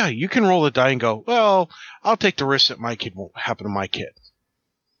 yeah, you can roll the die and go, well, I'll take the risk that my kid won't happen to my kid.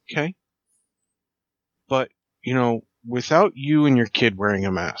 Okay? But, without you and your kid wearing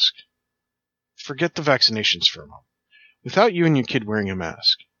a mask, forget the vaccinations for a moment. Without you and your kid wearing a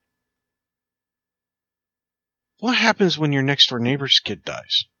mask, what happens when your next door neighbor's kid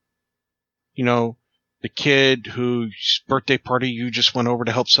dies? The kid whose birthday party you just went over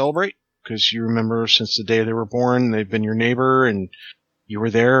to help celebrate because you remember since the day they were born, they've been your neighbor and you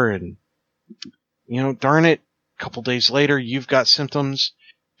were there, and darn it, a couple days later you've got symptoms.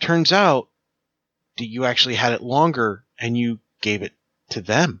 Turns out that you actually had it longer and you gave it to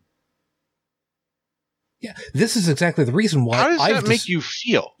them. Yeah, this is exactly the reason why. How does that make you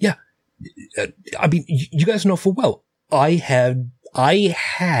feel? Yeah, I mean, you guys know full well I had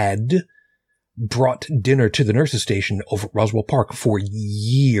brought dinner to the nurses' station over at Roswell Park for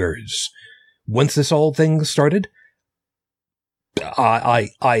years. Once this whole thing started, I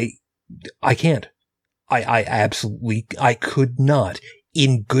can't. I absolutely, I could not,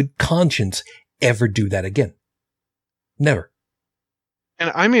 in good conscience, ever do that again. Never.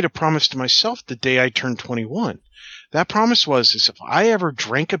 And I made a promise to myself the day I turned 21. That promise was if I ever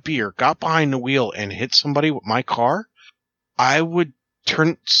drank a beer, got behind the wheel, and hit somebody with my car, I would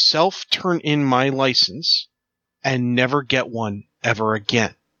turn in my license and never get one ever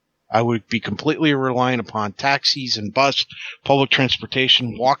again. I would be completely reliant upon taxis and bus, public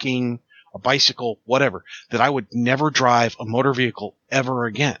transportation, walking, a bicycle, whatever, that I would never drive a motor vehicle ever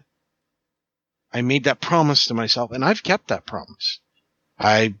again. I made that promise to myself, and I've kept that promise.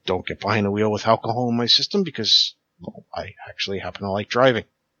 I don't get behind the wheel with alcohol in my system because I actually happen to like driving.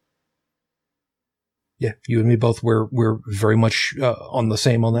 Yeah, you and me both. We're very much on the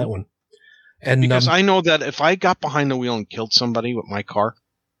same on that one. And because I know that if I got behind the wheel and killed somebody with my car,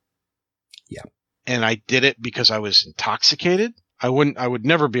 yeah, and I did it because I was intoxicated, I would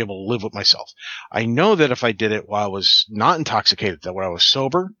never be able to live with myself. I know that if I did it while I was not intoxicated, that when I was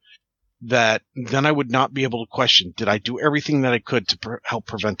sober, that then I would not be able to question, did I do everything that I could to help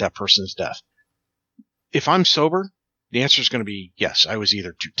prevent that person's death? If I'm sober, the answer is going to be yes. I was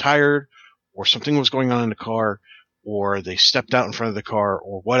either too tired, or something was going on in the car, or they stepped out in front of the car,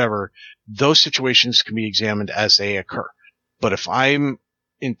 or whatever. Those situations can be examined as they occur. But if I'm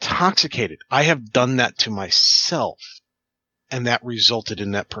intoxicated, I have done that to myself, and that resulted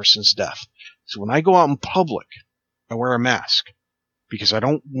in that person's death. So when I go out in public, I wear a mask because I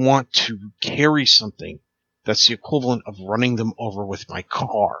don't want to carry something that's the equivalent of running them over with my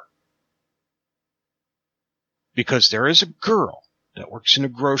car. Because there is a girl that works in a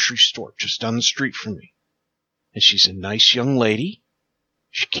grocery store just down the street from me. And she's a nice young lady.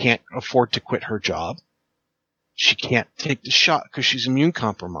 She can't afford to quit her job. She can't take the shot because she's immune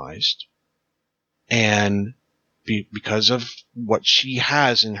compromised. And because of what she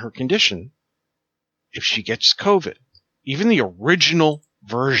has in her condition, if she gets COVID, even the original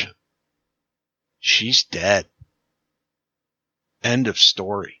version, she's dead. End of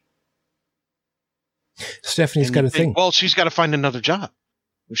story. Stephanie's got a thing. Well, she's got to find another job.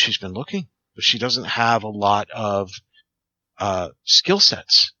 She's been looking, but she doesn't have a lot of skill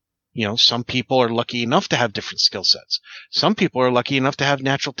sets. Some people are lucky enough to have different skill sets. Some people are lucky enough to have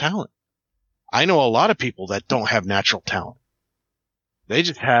natural talent. I know a lot of people that don't have natural talent. They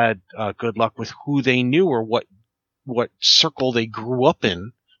just had good luck with who they knew or what circle they grew up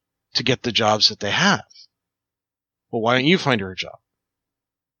in to get the jobs that they have. Well, why don't you find her a job?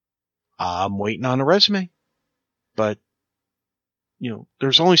 I'm waiting on a resume. But,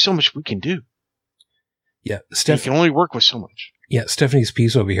 there's only so much we can do. Yeah, you can only work with so much. Yeah, Stephanie's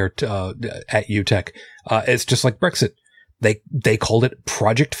piece over here at UTech, it's just like Brexit. They called it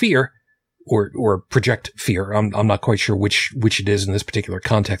Project Fear or Project Fear. I'm not quite sure which it is in this particular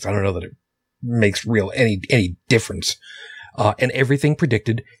context. I don't know that it makes any difference. And everything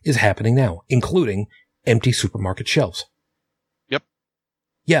predicted is happening now, including empty supermarket shelves. Yep.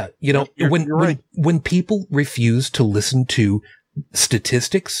 Yeah, you're right. when people refuse to listen to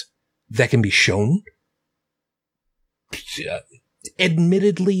statistics that can be shown,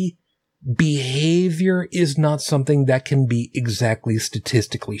 admittedly, behavior is not something that can be exactly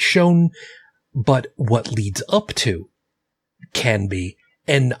statistically shown, but what leads up to can be,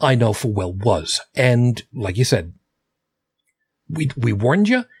 and I know full well was. And like you said, we warned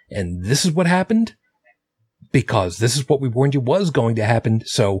you, and this is what happened, because this is what we warned you was going to happen.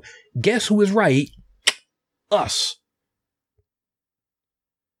 So guess who was right? Us.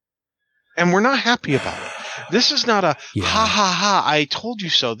 And we're not happy about it. This is not a ha ha ha, I told you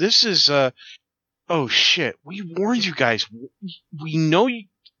so. This is oh shit, we warned you guys. We know you,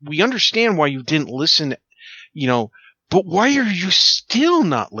 we understand why you didn't listen, but why are you still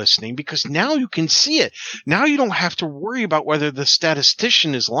not listening? Because now you can see it. Now you don't have to worry about whether the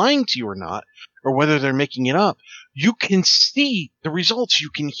statistician is lying to you or not, or whether they're making it up. You can see the results. You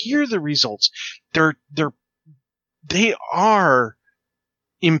can hear the results. They are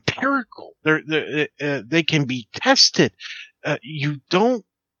empirical. They can be tested. You don't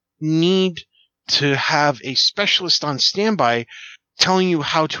need to have a specialist on standby telling you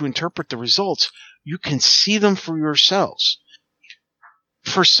how to interpret the results. You can see them for yourselves.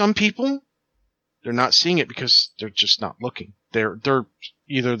 For some people, they're not seeing it because they're just not looking. They're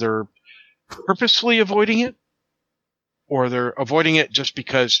either purposefully avoiding it, or they're avoiding it just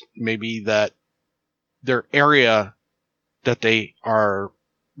because maybe that their area that they are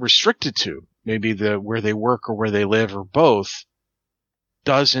restricted to, maybe where they work or where they live or both,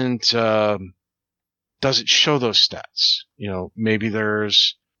 doesn't show those stats. Maybe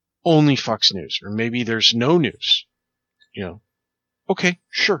there's only Fox News, or maybe there's no news. Okay,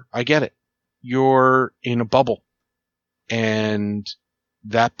 sure, I get it. You're in a bubble, and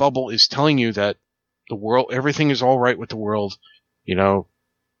that bubble is telling you that the world, everything is all right with the world.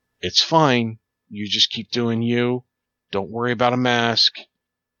 It's fine. You just keep doing you. Don't worry about a mask.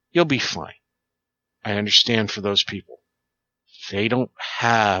 You'll be fine. I understand for those people. They don't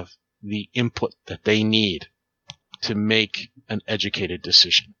have the input that they need to make an educated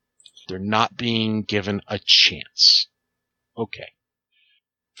decision. They're not being given a chance. Okay.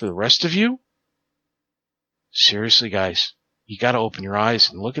 For the rest of you, seriously, guys, you got to open your eyes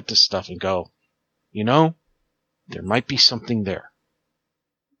and look at this stuff and go, there might be something there.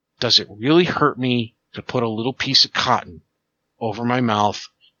 Does it really hurt me to put a little piece of cotton over my mouth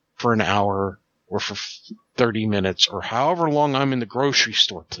for an hour or for 30 minutes or however long I'm in the grocery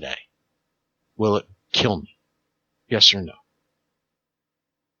store today? Will it kill me? Yes or no?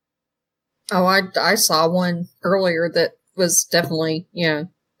 Oh, I saw one earlier that was definitely,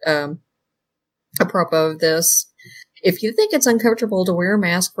 apropos of this. If you think it's uncomfortable to wear a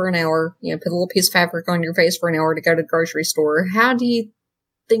mask for an hour, put a little piece of fabric on your face for an hour to go to the grocery store, how do you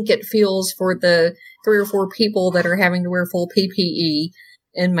think it feels for the 3 or 4 people that are having to wear full PPE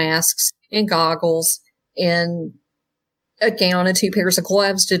and masks and goggles and a gown and 2 pairs of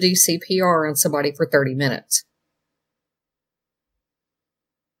gloves to do CPR on somebody for 30 minutes?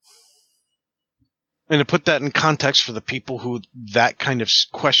 And to put that in context for the people who that kind of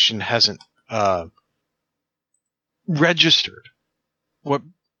question hasn't registered, what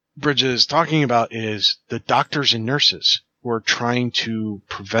Bridget is talking about is the doctors and nurses who are trying to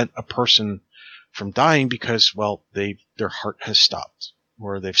prevent a person from dying because, well, their heart has stopped,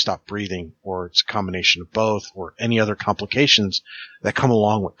 or they've stopped breathing, or it's a combination of both, or any other complications that come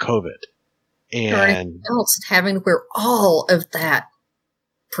along with COVID. And else having to wear all of that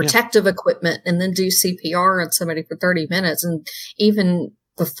protective equipment and then do CPR on somebody for 30 minutes. And even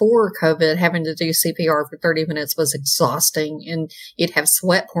before COVID, having to do CPR for 30 minutes was exhausting, and you'd have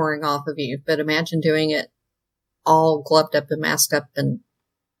sweat pouring off of you. But imagine doing it all gloved up and masked up and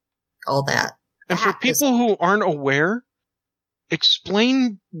all that. And for people who aren't aware,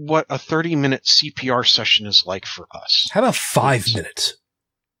 explain what a 30-minute CPR session is like for us. How about 5 minutes?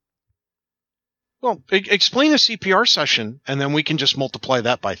 Well, explain a CPR session, and then we can just multiply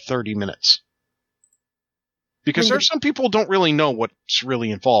that by 30 minutes. Because there's some people who don't really know what's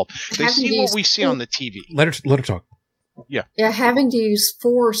really involved. They see what we see on the TV. Let her talk. Yeah. Yeah, having to use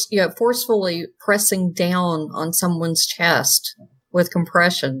force, forcefully pressing down on someone's chest with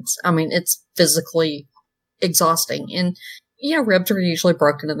compressions. I mean, it's physically exhausting. And, ribs are usually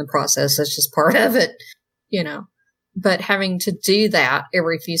broken in the process. That's just part of it, But having to do that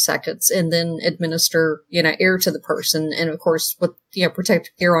every few seconds and then administer, air to the person. And of course, with,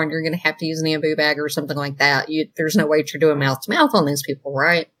 protective gear on, you're going to have to use an ambu bag or something like that. There's no way you're doing mouth to mouth on these people,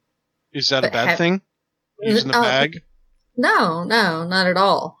 right? Is that a bad thing? Using the bag? No, not at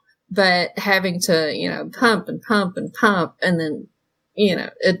all. But having to, pump and pump and pump and then,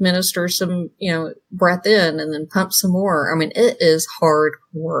 administer some, breath in and then pump some more. I mean, it is hard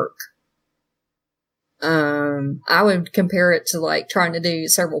work. I would compare it to like trying to do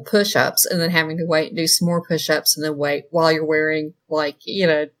several push-ups and then having to wait and do some more push-ups and then wait while you're wearing like,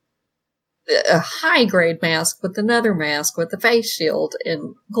 a high grade mask with another mask with a face shield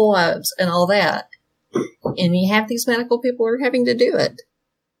and gloves and all that. And you have these medical people who are having to do it.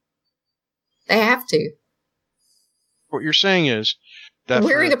 They have to. What you're saying is that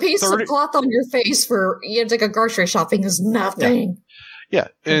wearing a piece of cloth on your face for you to go grocery shopping is nothing. Yeah.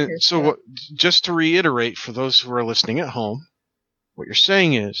 And so just to reiterate for those who are listening at home, what you're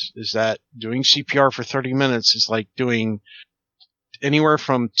saying is that doing CPR for 30 minutes is like doing anywhere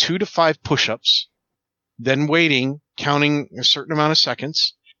from 2 to 5 push-ups, then waiting, counting a certain amount of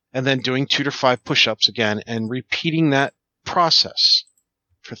seconds, and then doing 2 to 5 push-ups again and repeating that process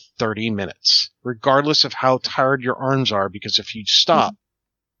for 30 minutes, regardless of how tired your arms are, because if you stop,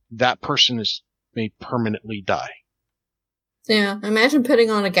 that person may permanently die. Yeah, imagine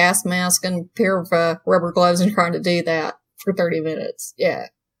putting on a gas mask and a pair of rubber gloves and trying to do that for 30 minutes. Yeah.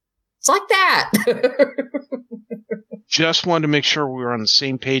 It's like that. Just wanted to make sure we were on the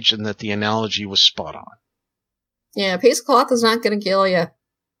same page and that the analogy was spot on. Yeah, a piece of cloth is not going to kill you.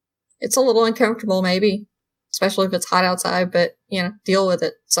 It's a little uncomfortable, maybe, especially if it's hot outside, but, deal with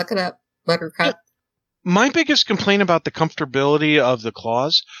it. Suck it up, buttercup. My biggest complaint about the comfortability of the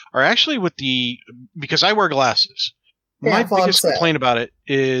claws are actually because I wear glasses. My biggest complaint about it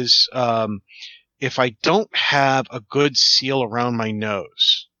is if I don't have a good seal around my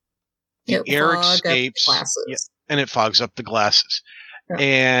nose, the air escapes and it fogs up the glasses. Yeah.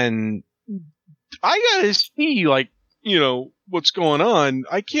 And I gotta see, what's going on.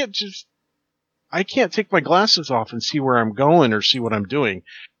 I can't take my glasses off and see where I'm going or see what I'm doing.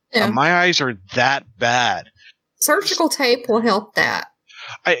 Yeah. My eyes are that bad. Surgical tape will help that.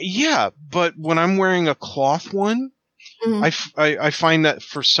 But when I'm wearing a cloth one, I find that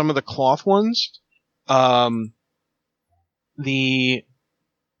for some of the cloth ones, even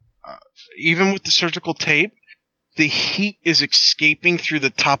with the surgical tape, the heat is escaping through the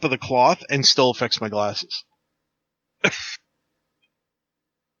top of the cloth and still affects my glasses.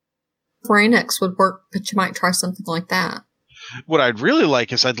 Rain-X would work, but you might try something like that. What I'd really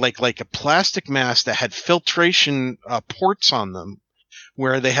like is I'd like a plastic mask that had filtration ports on them,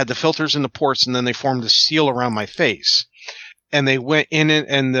 where they had the filters in the ports and then they formed a seal around my face. And they went in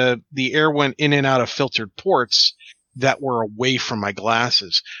and the air went in and out of filtered ports that were away from my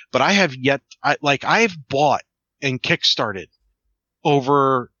glasses. But I've bought and kickstarted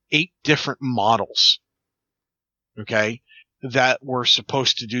over 8 different models. Okay. That were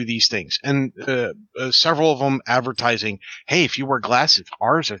supposed to do these things. And several of them advertising, hey, if you wear glasses,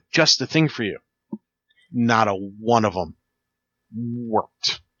 ours are just the thing for you. Not a one of them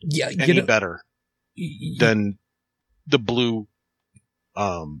worked any better than the blue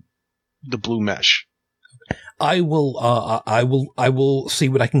mesh. I will see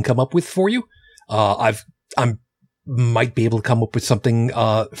what I can come up with for you. I might be able to come up with something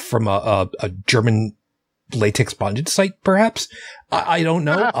from a German latex bondage site, perhaps. I don't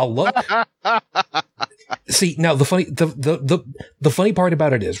know. I'll look. See, now the funny part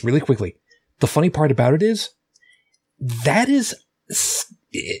about it is, really quickly, the funny part about it is that it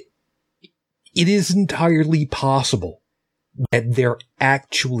is entirely possible that there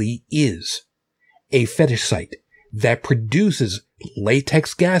actually is a fetish site that produces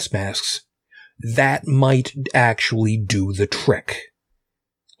latex gas masks that might actually do the trick.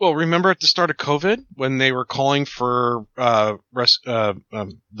 Well, remember at the start of COVID when they were calling for the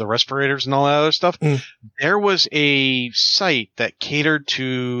respirators and all that other stuff? There was a site that catered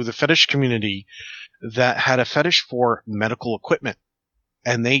to the fetish community that had a fetish for medical equipment,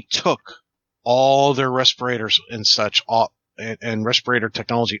 and they took all their respirators and such off, and respirator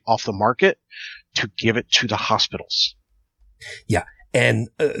technology off the market to give it to the hospitals. Yeah, and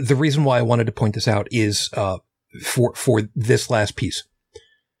the reason why I wanted to point this out is for this last piece.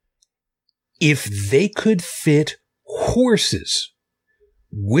 If they could fit horses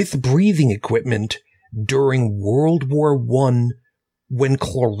with breathing equipment during World War I, when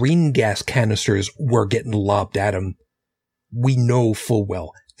chlorine gas canisters were getting lobbed at them, we know full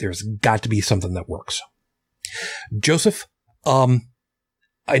well there's got to be something that works. Joseph, I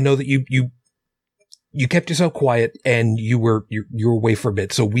know that you kept yourself quiet and you were away for a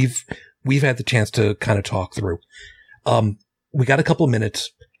bit, so we've had the chance to kind of talk through. We got a couple of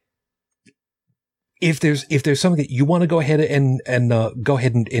minutes. If there's something that you want to go ahead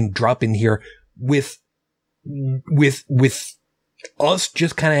and drop in here with us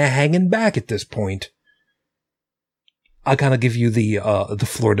just kind of hanging back at this point, I'll kind of give you the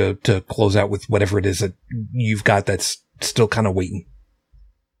floor to close out with whatever it is that you've got that's still kind of waiting.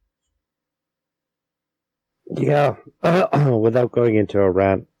 Yeah, without going into a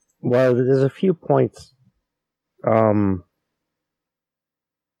rant, well, there's a few points.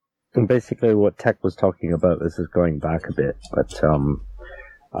 And basically what Tech was talking about, this is going back a bit, but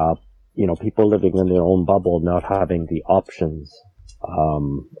people living in their own bubble, not having the options,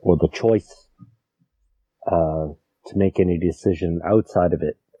 or the choice, to make any decision outside of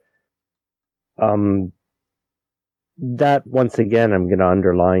it. That, once again, I'm going to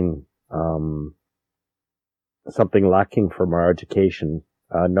underline, something lacking from our education,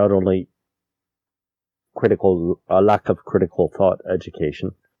 not only lack of critical thought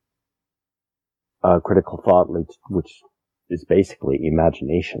education, critical thought, which is basically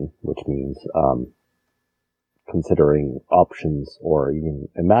imagination, which means, considering options or even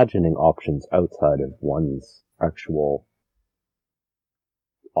imagining options outside of one's actual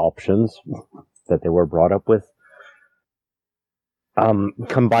options that they were brought up with,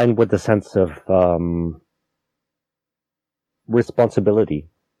 combined with the sense of, responsibility.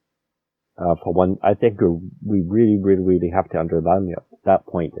 For one, I think we really, really, really have to underline that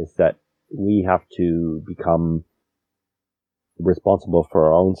point, is that we have to become responsible for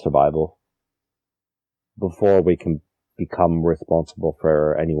our own survival before we can become responsible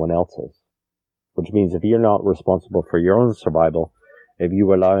for anyone else's. Which means if you're not responsible for your own survival, if you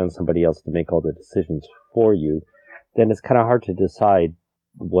rely on somebody else to make all the decisions for you, then it's kind of hard to decide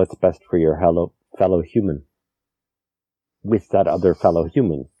what's best for your fellow human. With that other fellow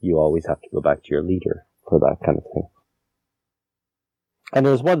human, you always have to go back to your leader for that kind of thing. And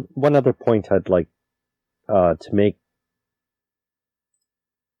there's one other point I'd like to make.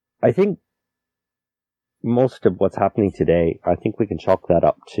 I think most of what's happening today, I think we can chalk that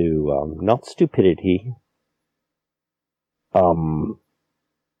up to not stupidity. I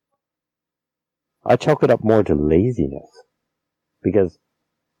chalk it up more to laziness. Because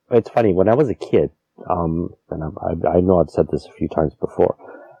it's funny, when I was a kid, and I know I've said this a few times before,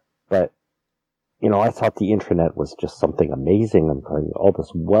 but, I thought the internet was just something amazing, and all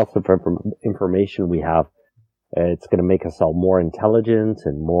this wealth of information we have, it's going to make us all more intelligent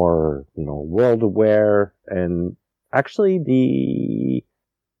and more, world aware, and actually the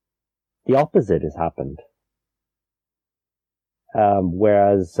opposite has happened.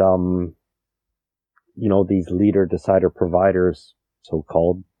 Whereas, these leader, decider, providers,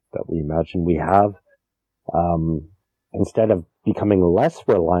 so-called, that we imagine we have, instead of becoming less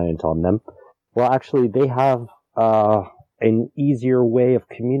reliant on them, well, actually, they have an easier way of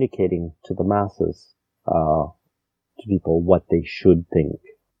communicating to the masses, to people what they should think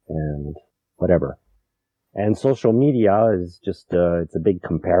and whatever. And social media is just it's a big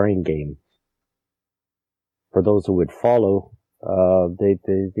comparing game. For those who would follow, they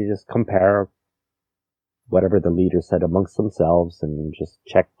just compare whatever the leader said amongst themselves and just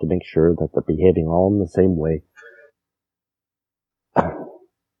check to make sure that they're behaving all in the same way.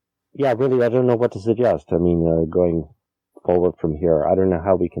 Yeah, really, I don't know what to suggest. I mean, going forward from here, I don't know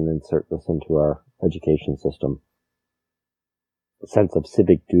how we can insert this into our education system. A sense of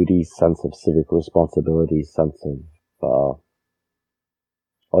civic duty, sense of civic responsibility, sense of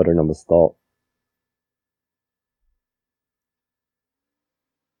autonomous thought.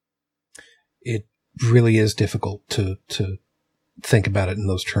 It really is difficult to think about it in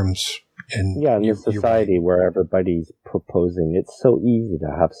those terms. And yeah, in a society where everybody's proposing, it's so easy to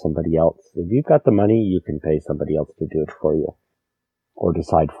have somebody else. If you've got the money, you can pay somebody else to do it for you, or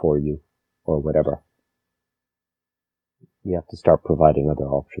decide for you, or whatever. We have to start providing other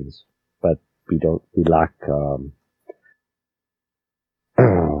options, but we lack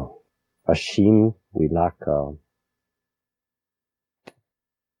a sheen. We lack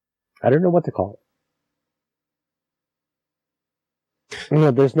I don't know what to call it.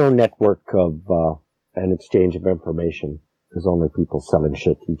 There's no network of an exchange of information. There's only people selling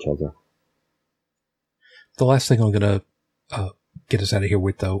shit to each other. The last thing I'm going to get us out of here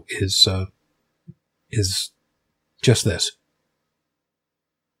with, though, is just this.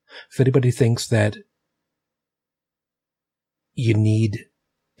 If anybody thinks that you need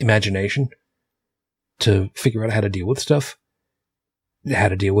imagination to figure out how to deal with stuff, how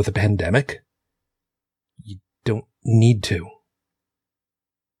to deal with a pandemic, you don't need to.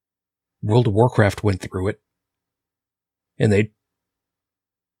 World of Warcraft went through it, and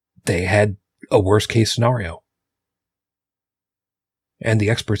they had a worst case scenario. And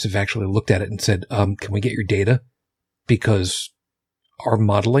the experts have actually looked at it and said, can we get your data? Because our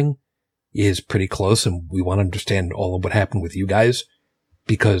modeling is pretty close, and we want to understand all of what happened with you guys,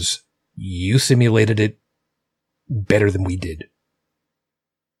 because you simulated it better than we did.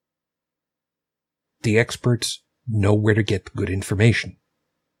 The experts know where to get good information.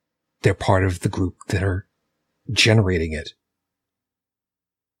 They're part of the group that are generating it.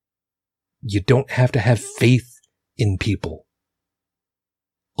 You don't have to have faith in people.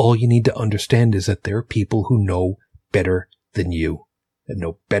 All you need to understand is that there are people who know better than you. that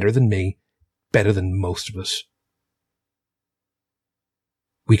know better than me, better than most of us.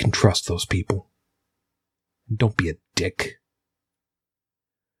 We can trust those people. Don't be a dick.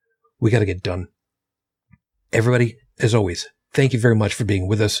 We got to get done. Everybody, as always, thank you very much for being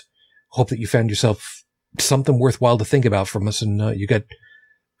with us. Hope that you found yourself something worthwhile to think about from us, and you got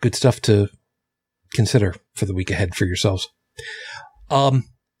good stuff to consider for the week ahead for yourselves.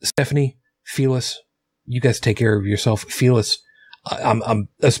 Stephanie, Felis, you guys take care of yourself. Felis, I'm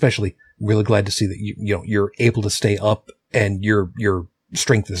especially really glad to see that you're able to stay up and your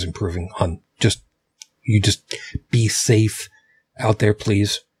strength is improving. You just be safe out there,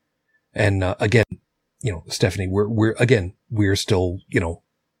 please. And again, Stephanie, we're still,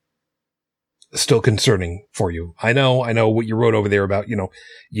 still concerning for you. I know what you wrote over there about, you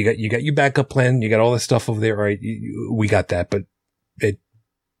got your backup plan, you got all this stuff over there, right? We got that, but it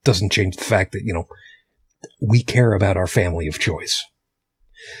doesn't change the fact that, we care about our family of choice.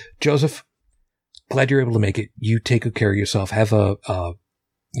 Joseph, glad you're able to make it. You take good care of yourself. Have a,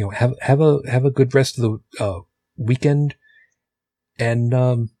 have a good rest of the weekend.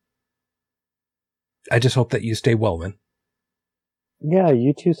 And I just hope that you stay well, man. Yeah,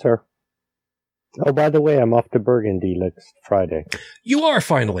 you too, sir. Oh, by the way, I'm off to Burgundy next Friday. You are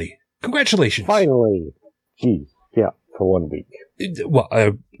finally. Congratulations. Finally. Geez. Yeah, for 1 week. Well,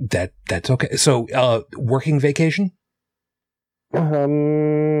 that's okay. So, working vacation?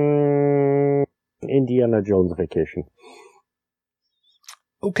 Indiana Jones vacation.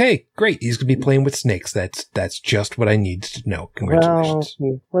 Okay, great. He's going to be playing with snakes. That's just what I need to know. Congratulations.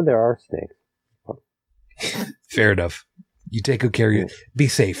 Well, there are snakes. Fair enough. You take good care of you. Be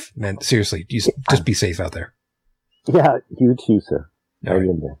safe, man. Seriously, just be safe out there. Yeah, you too, sir. All right.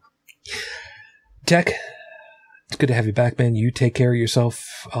 Tech, it's good to have you back, man. You take care of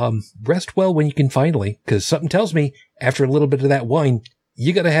yourself. Rest well when you can finally, because something tells me after a little bit of that wine,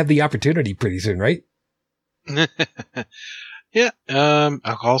 you got to have the opportunity pretty soon, right? Yeah.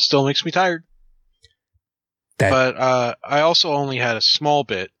 Alcohol still makes me tired. But I also only had a small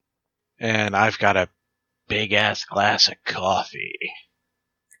bit, and I've got a big-ass glass of coffee.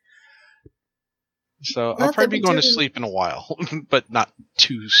 So I'll probably be going to sleep in a while, but not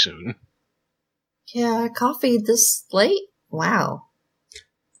too soon. Yeah, coffee this late? Wow.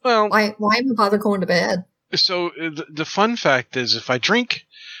 Well, why even bother going to bed? So the fun fact is, if I drink,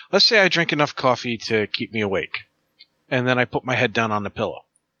 let's say I drink enough coffee to keep me awake, and then I put my head down on the pillow,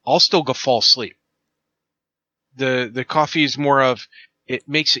 I'll still fall asleep. The coffee is more of, it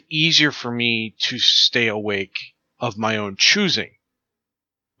makes it easier for me to stay awake of my own choosing.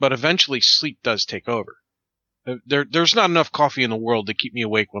 But eventually sleep does take over. There's not enough coffee in the world to keep me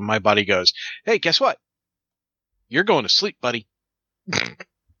awake when my body goes, hey, guess what? You're going to sleep, buddy.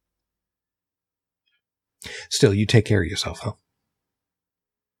 Still, you take care of yourself, huh?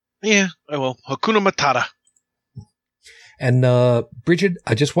 Yeah, I will. Hakuna Matata. And Bridget,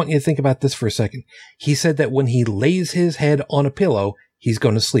 I just want you to think about this for a second. He said that when he lays his head on a pillow, he's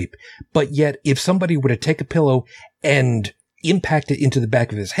going to sleep. But yet, if somebody were to take a pillow and impact it into the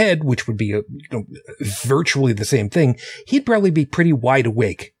back of his head, which would be virtually the same thing, he'd probably be pretty wide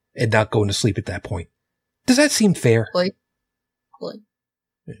awake and not going to sleep at that point. Does that seem fair?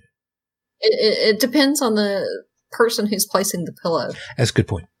 It depends on the person who's placing the pillow. That's a good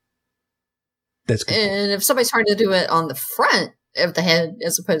point. That's good. And if somebody's trying to do it on the front of the head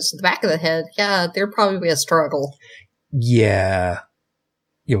as opposed to the back of the head, yeah, there'd probably be a struggle. Yeah.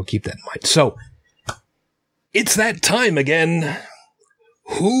 You'll keep that in mind. So, it's that time again.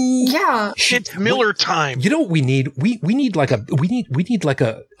 Yeah. It's Miller time. You know what we need? We need like a,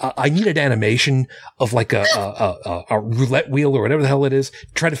 I need an animation of like a roulette wheel or whatever the hell it is.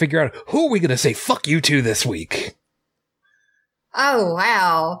 Try to figure out who are we going to say fuck you to this week. Oh,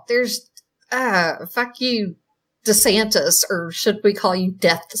 wow. There's, fuck you, DeSantis, or should we call you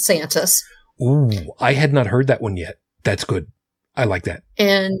Death DeSantis? Ooh, I had not heard that one yet. That's good. I like that.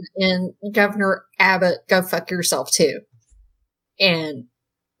 And Governor Abbott, go fuck yourself too. And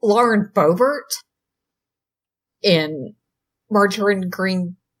Lauren Boebert and Margarine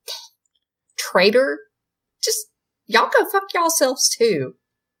Green Trader, just y'all go fuck yourselves too.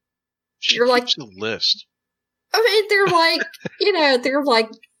 You're like the list. I mean, they're like, they're like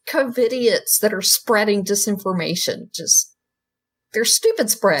COVIDiots that are spreading disinformation. Just, they're stupid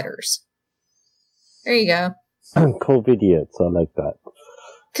spreaders. There you go. COVIDiots, I like that.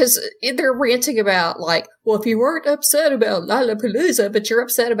 Because they're ranting about, like, well, if you weren't upset about Lollapalooza, but you're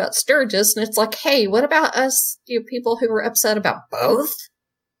upset about Sturgis, and it's like, hey, what about us, people who were upset about both?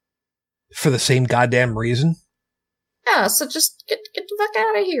 For the same goddamn reason? Yeah, so just get the fuck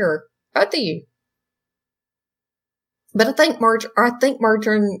out of here. Both of you. But I think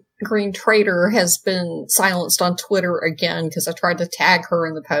Margarine Green Trader has been silenced on Twitter again because I tried to tag her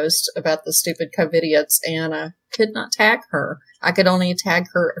in the post about the stupid COVIDiots and I could not tag her. I could only tag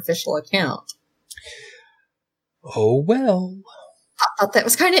her official account. Oh, well. I thought that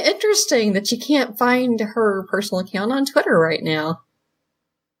was kind of interesting that you can't find her personal account on Twitter right now.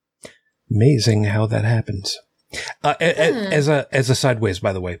 Amazing how that happens. As a sideways,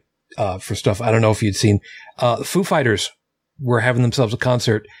 by the way, for stuff, I don't know if you'd seen, Foo Fighters were having themselves a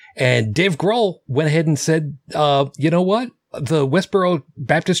concert and Dave Grohl went ahead and said, you know what? The Westboro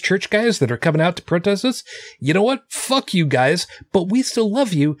Baptist Church guys that are coming out to protest us, you know what? Fuck you guys, but we still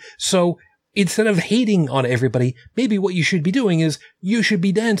love you. So instead of hating on everybody, maybe what you should be doing is you should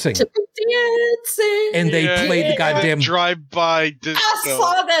be dancing. Dancing. And they played the goddamn drive-by disco. I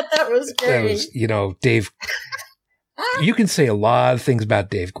saw that. That was great. That was, you know, Dave. You can say a lot of things about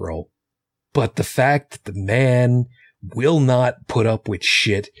Dave Grohl, but the fact that the man will not put up with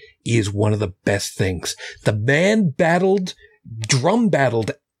shit is one of the best things. The man drum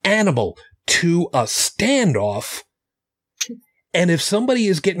battled Animal to a standoff. And if somebody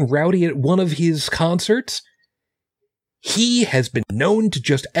is getting rowdy at one of his concerts, he has been known to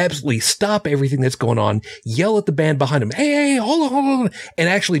just absolutely stop everything that's going on, yell at the band behind him, hey, hold on, and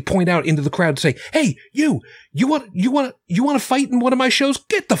actually point out into the crowd and say, hey, you want to fight in one of my shows?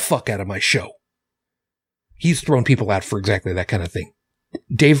 Get the fuck out of my show. He's thrown people out for exactly that kind of thing.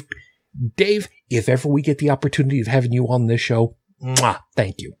 Dave, if ever we get the opportunity of having you on this show,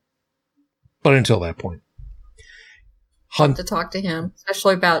 thank you. But until that point, to talk to him,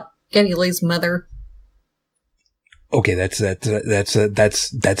 especially about Geddy Lee's mother. Okay, that's a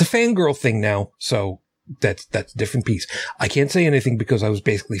fangirl thing now. So that's a different piece. I can't say anything because I was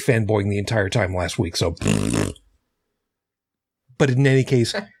basically fanboying the entire time last week. So, but in any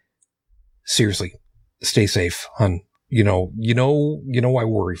case, seriously, stay safe, hun. You know, I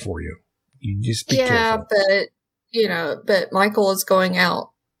worry for you. You just be careful. but Michael is going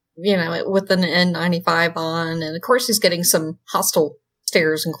out, with an N95 on, and of course he's getting some hostile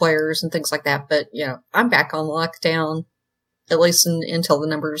stares and glares and things like that. But, I'm back on lockdown, at least until the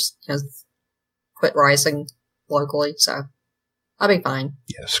numbers quit rising locally. So I'll be fine.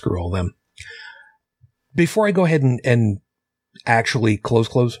 Yeah, screw all them. Before I go ahead and actually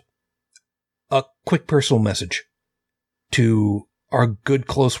close, a quick personal message to our good,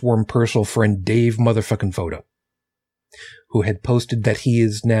 close, warm, personal friend, Dave motherfucking Foda, who had posted that he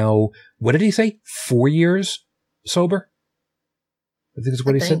is now, what did he say? 4 years sober? I think is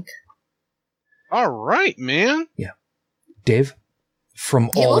what he said. All right, man. Yeah. Dave,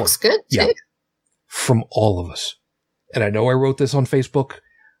 he looks good, too. Yeah, from all of us. And I know I wrote this on Facebook.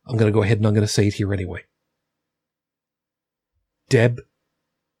 I'm going to go ahead and I'm going to say it here anyway. Deb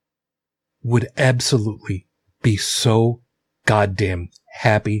would absolutely be so goddamn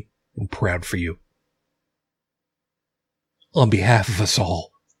happy and proud for you. On behalf of us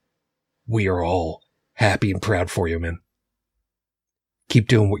all, we are all happy and proud for you, man. Keep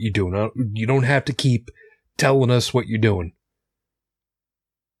doing what you're doing. You don't have to keep telling us what you're doing.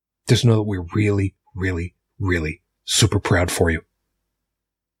 Just know that we're really, really, really super proud for you.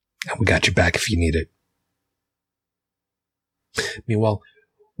 And we got your back if you need it. Meanwhile,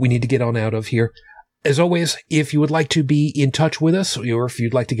 we need to get on out of here. As always, if you would like to be in touch with us, or if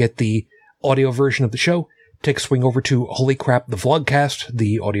you'd like to get the audio version of the show, take a swing over to Holy Crap, the Vlogcast.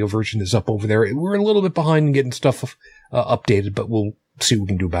 The audio version is up over there. We're a little bit behind in getting stuff updated, but we'll see what we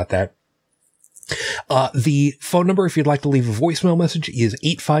can do about that. The phone number, if you'd like to leave a voicemail message, is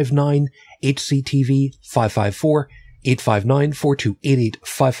 859-HCTV-554,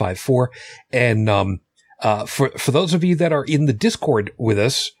 859-4288-554. And for those of you that are in the Discord with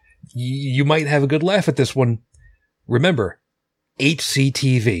us, you might have a good laugh at this one. Remember,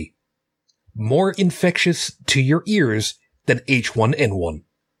 HCTV. More infectious to your ears than H1N1.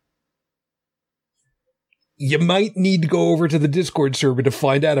 You might need to go over to the Discord server to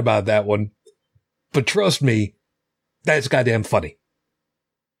find out about that one. But trust me, that's goddamn funny.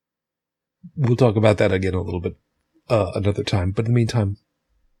 We'll talk about that again a little bit another time. But in the meantime,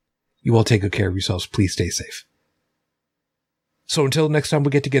 you all take good care of yourselves. Please stay safe. So until next time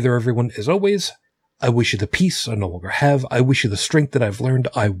we get together, everyone, as always, I wish you the peace I no longer have. I wish you the strength that I've learned.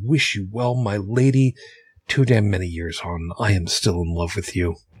 I wish you well, my lady. Too damn many years on. I am still in love with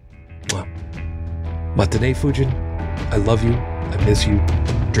you. Matane Fujin, I love you. I miss you.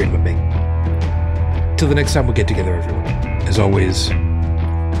 Dream of me. Till the next time we get together, everyone. As always,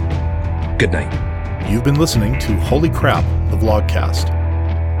 good night. You've been listening to Holy Crap, the Vlogcast.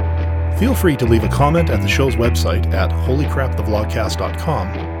 Feel free to leave a comment at the show's website at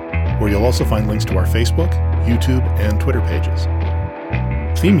holycrapthevlogcast.com, where you'll also find links to our Facebook, YouTube, and Twitter pages.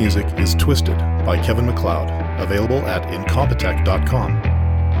 Theme music is Twisted by Kevin MacLeod, available at incompetech.com.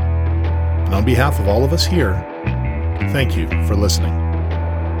 And on behalf of all of us here, thank you for listening.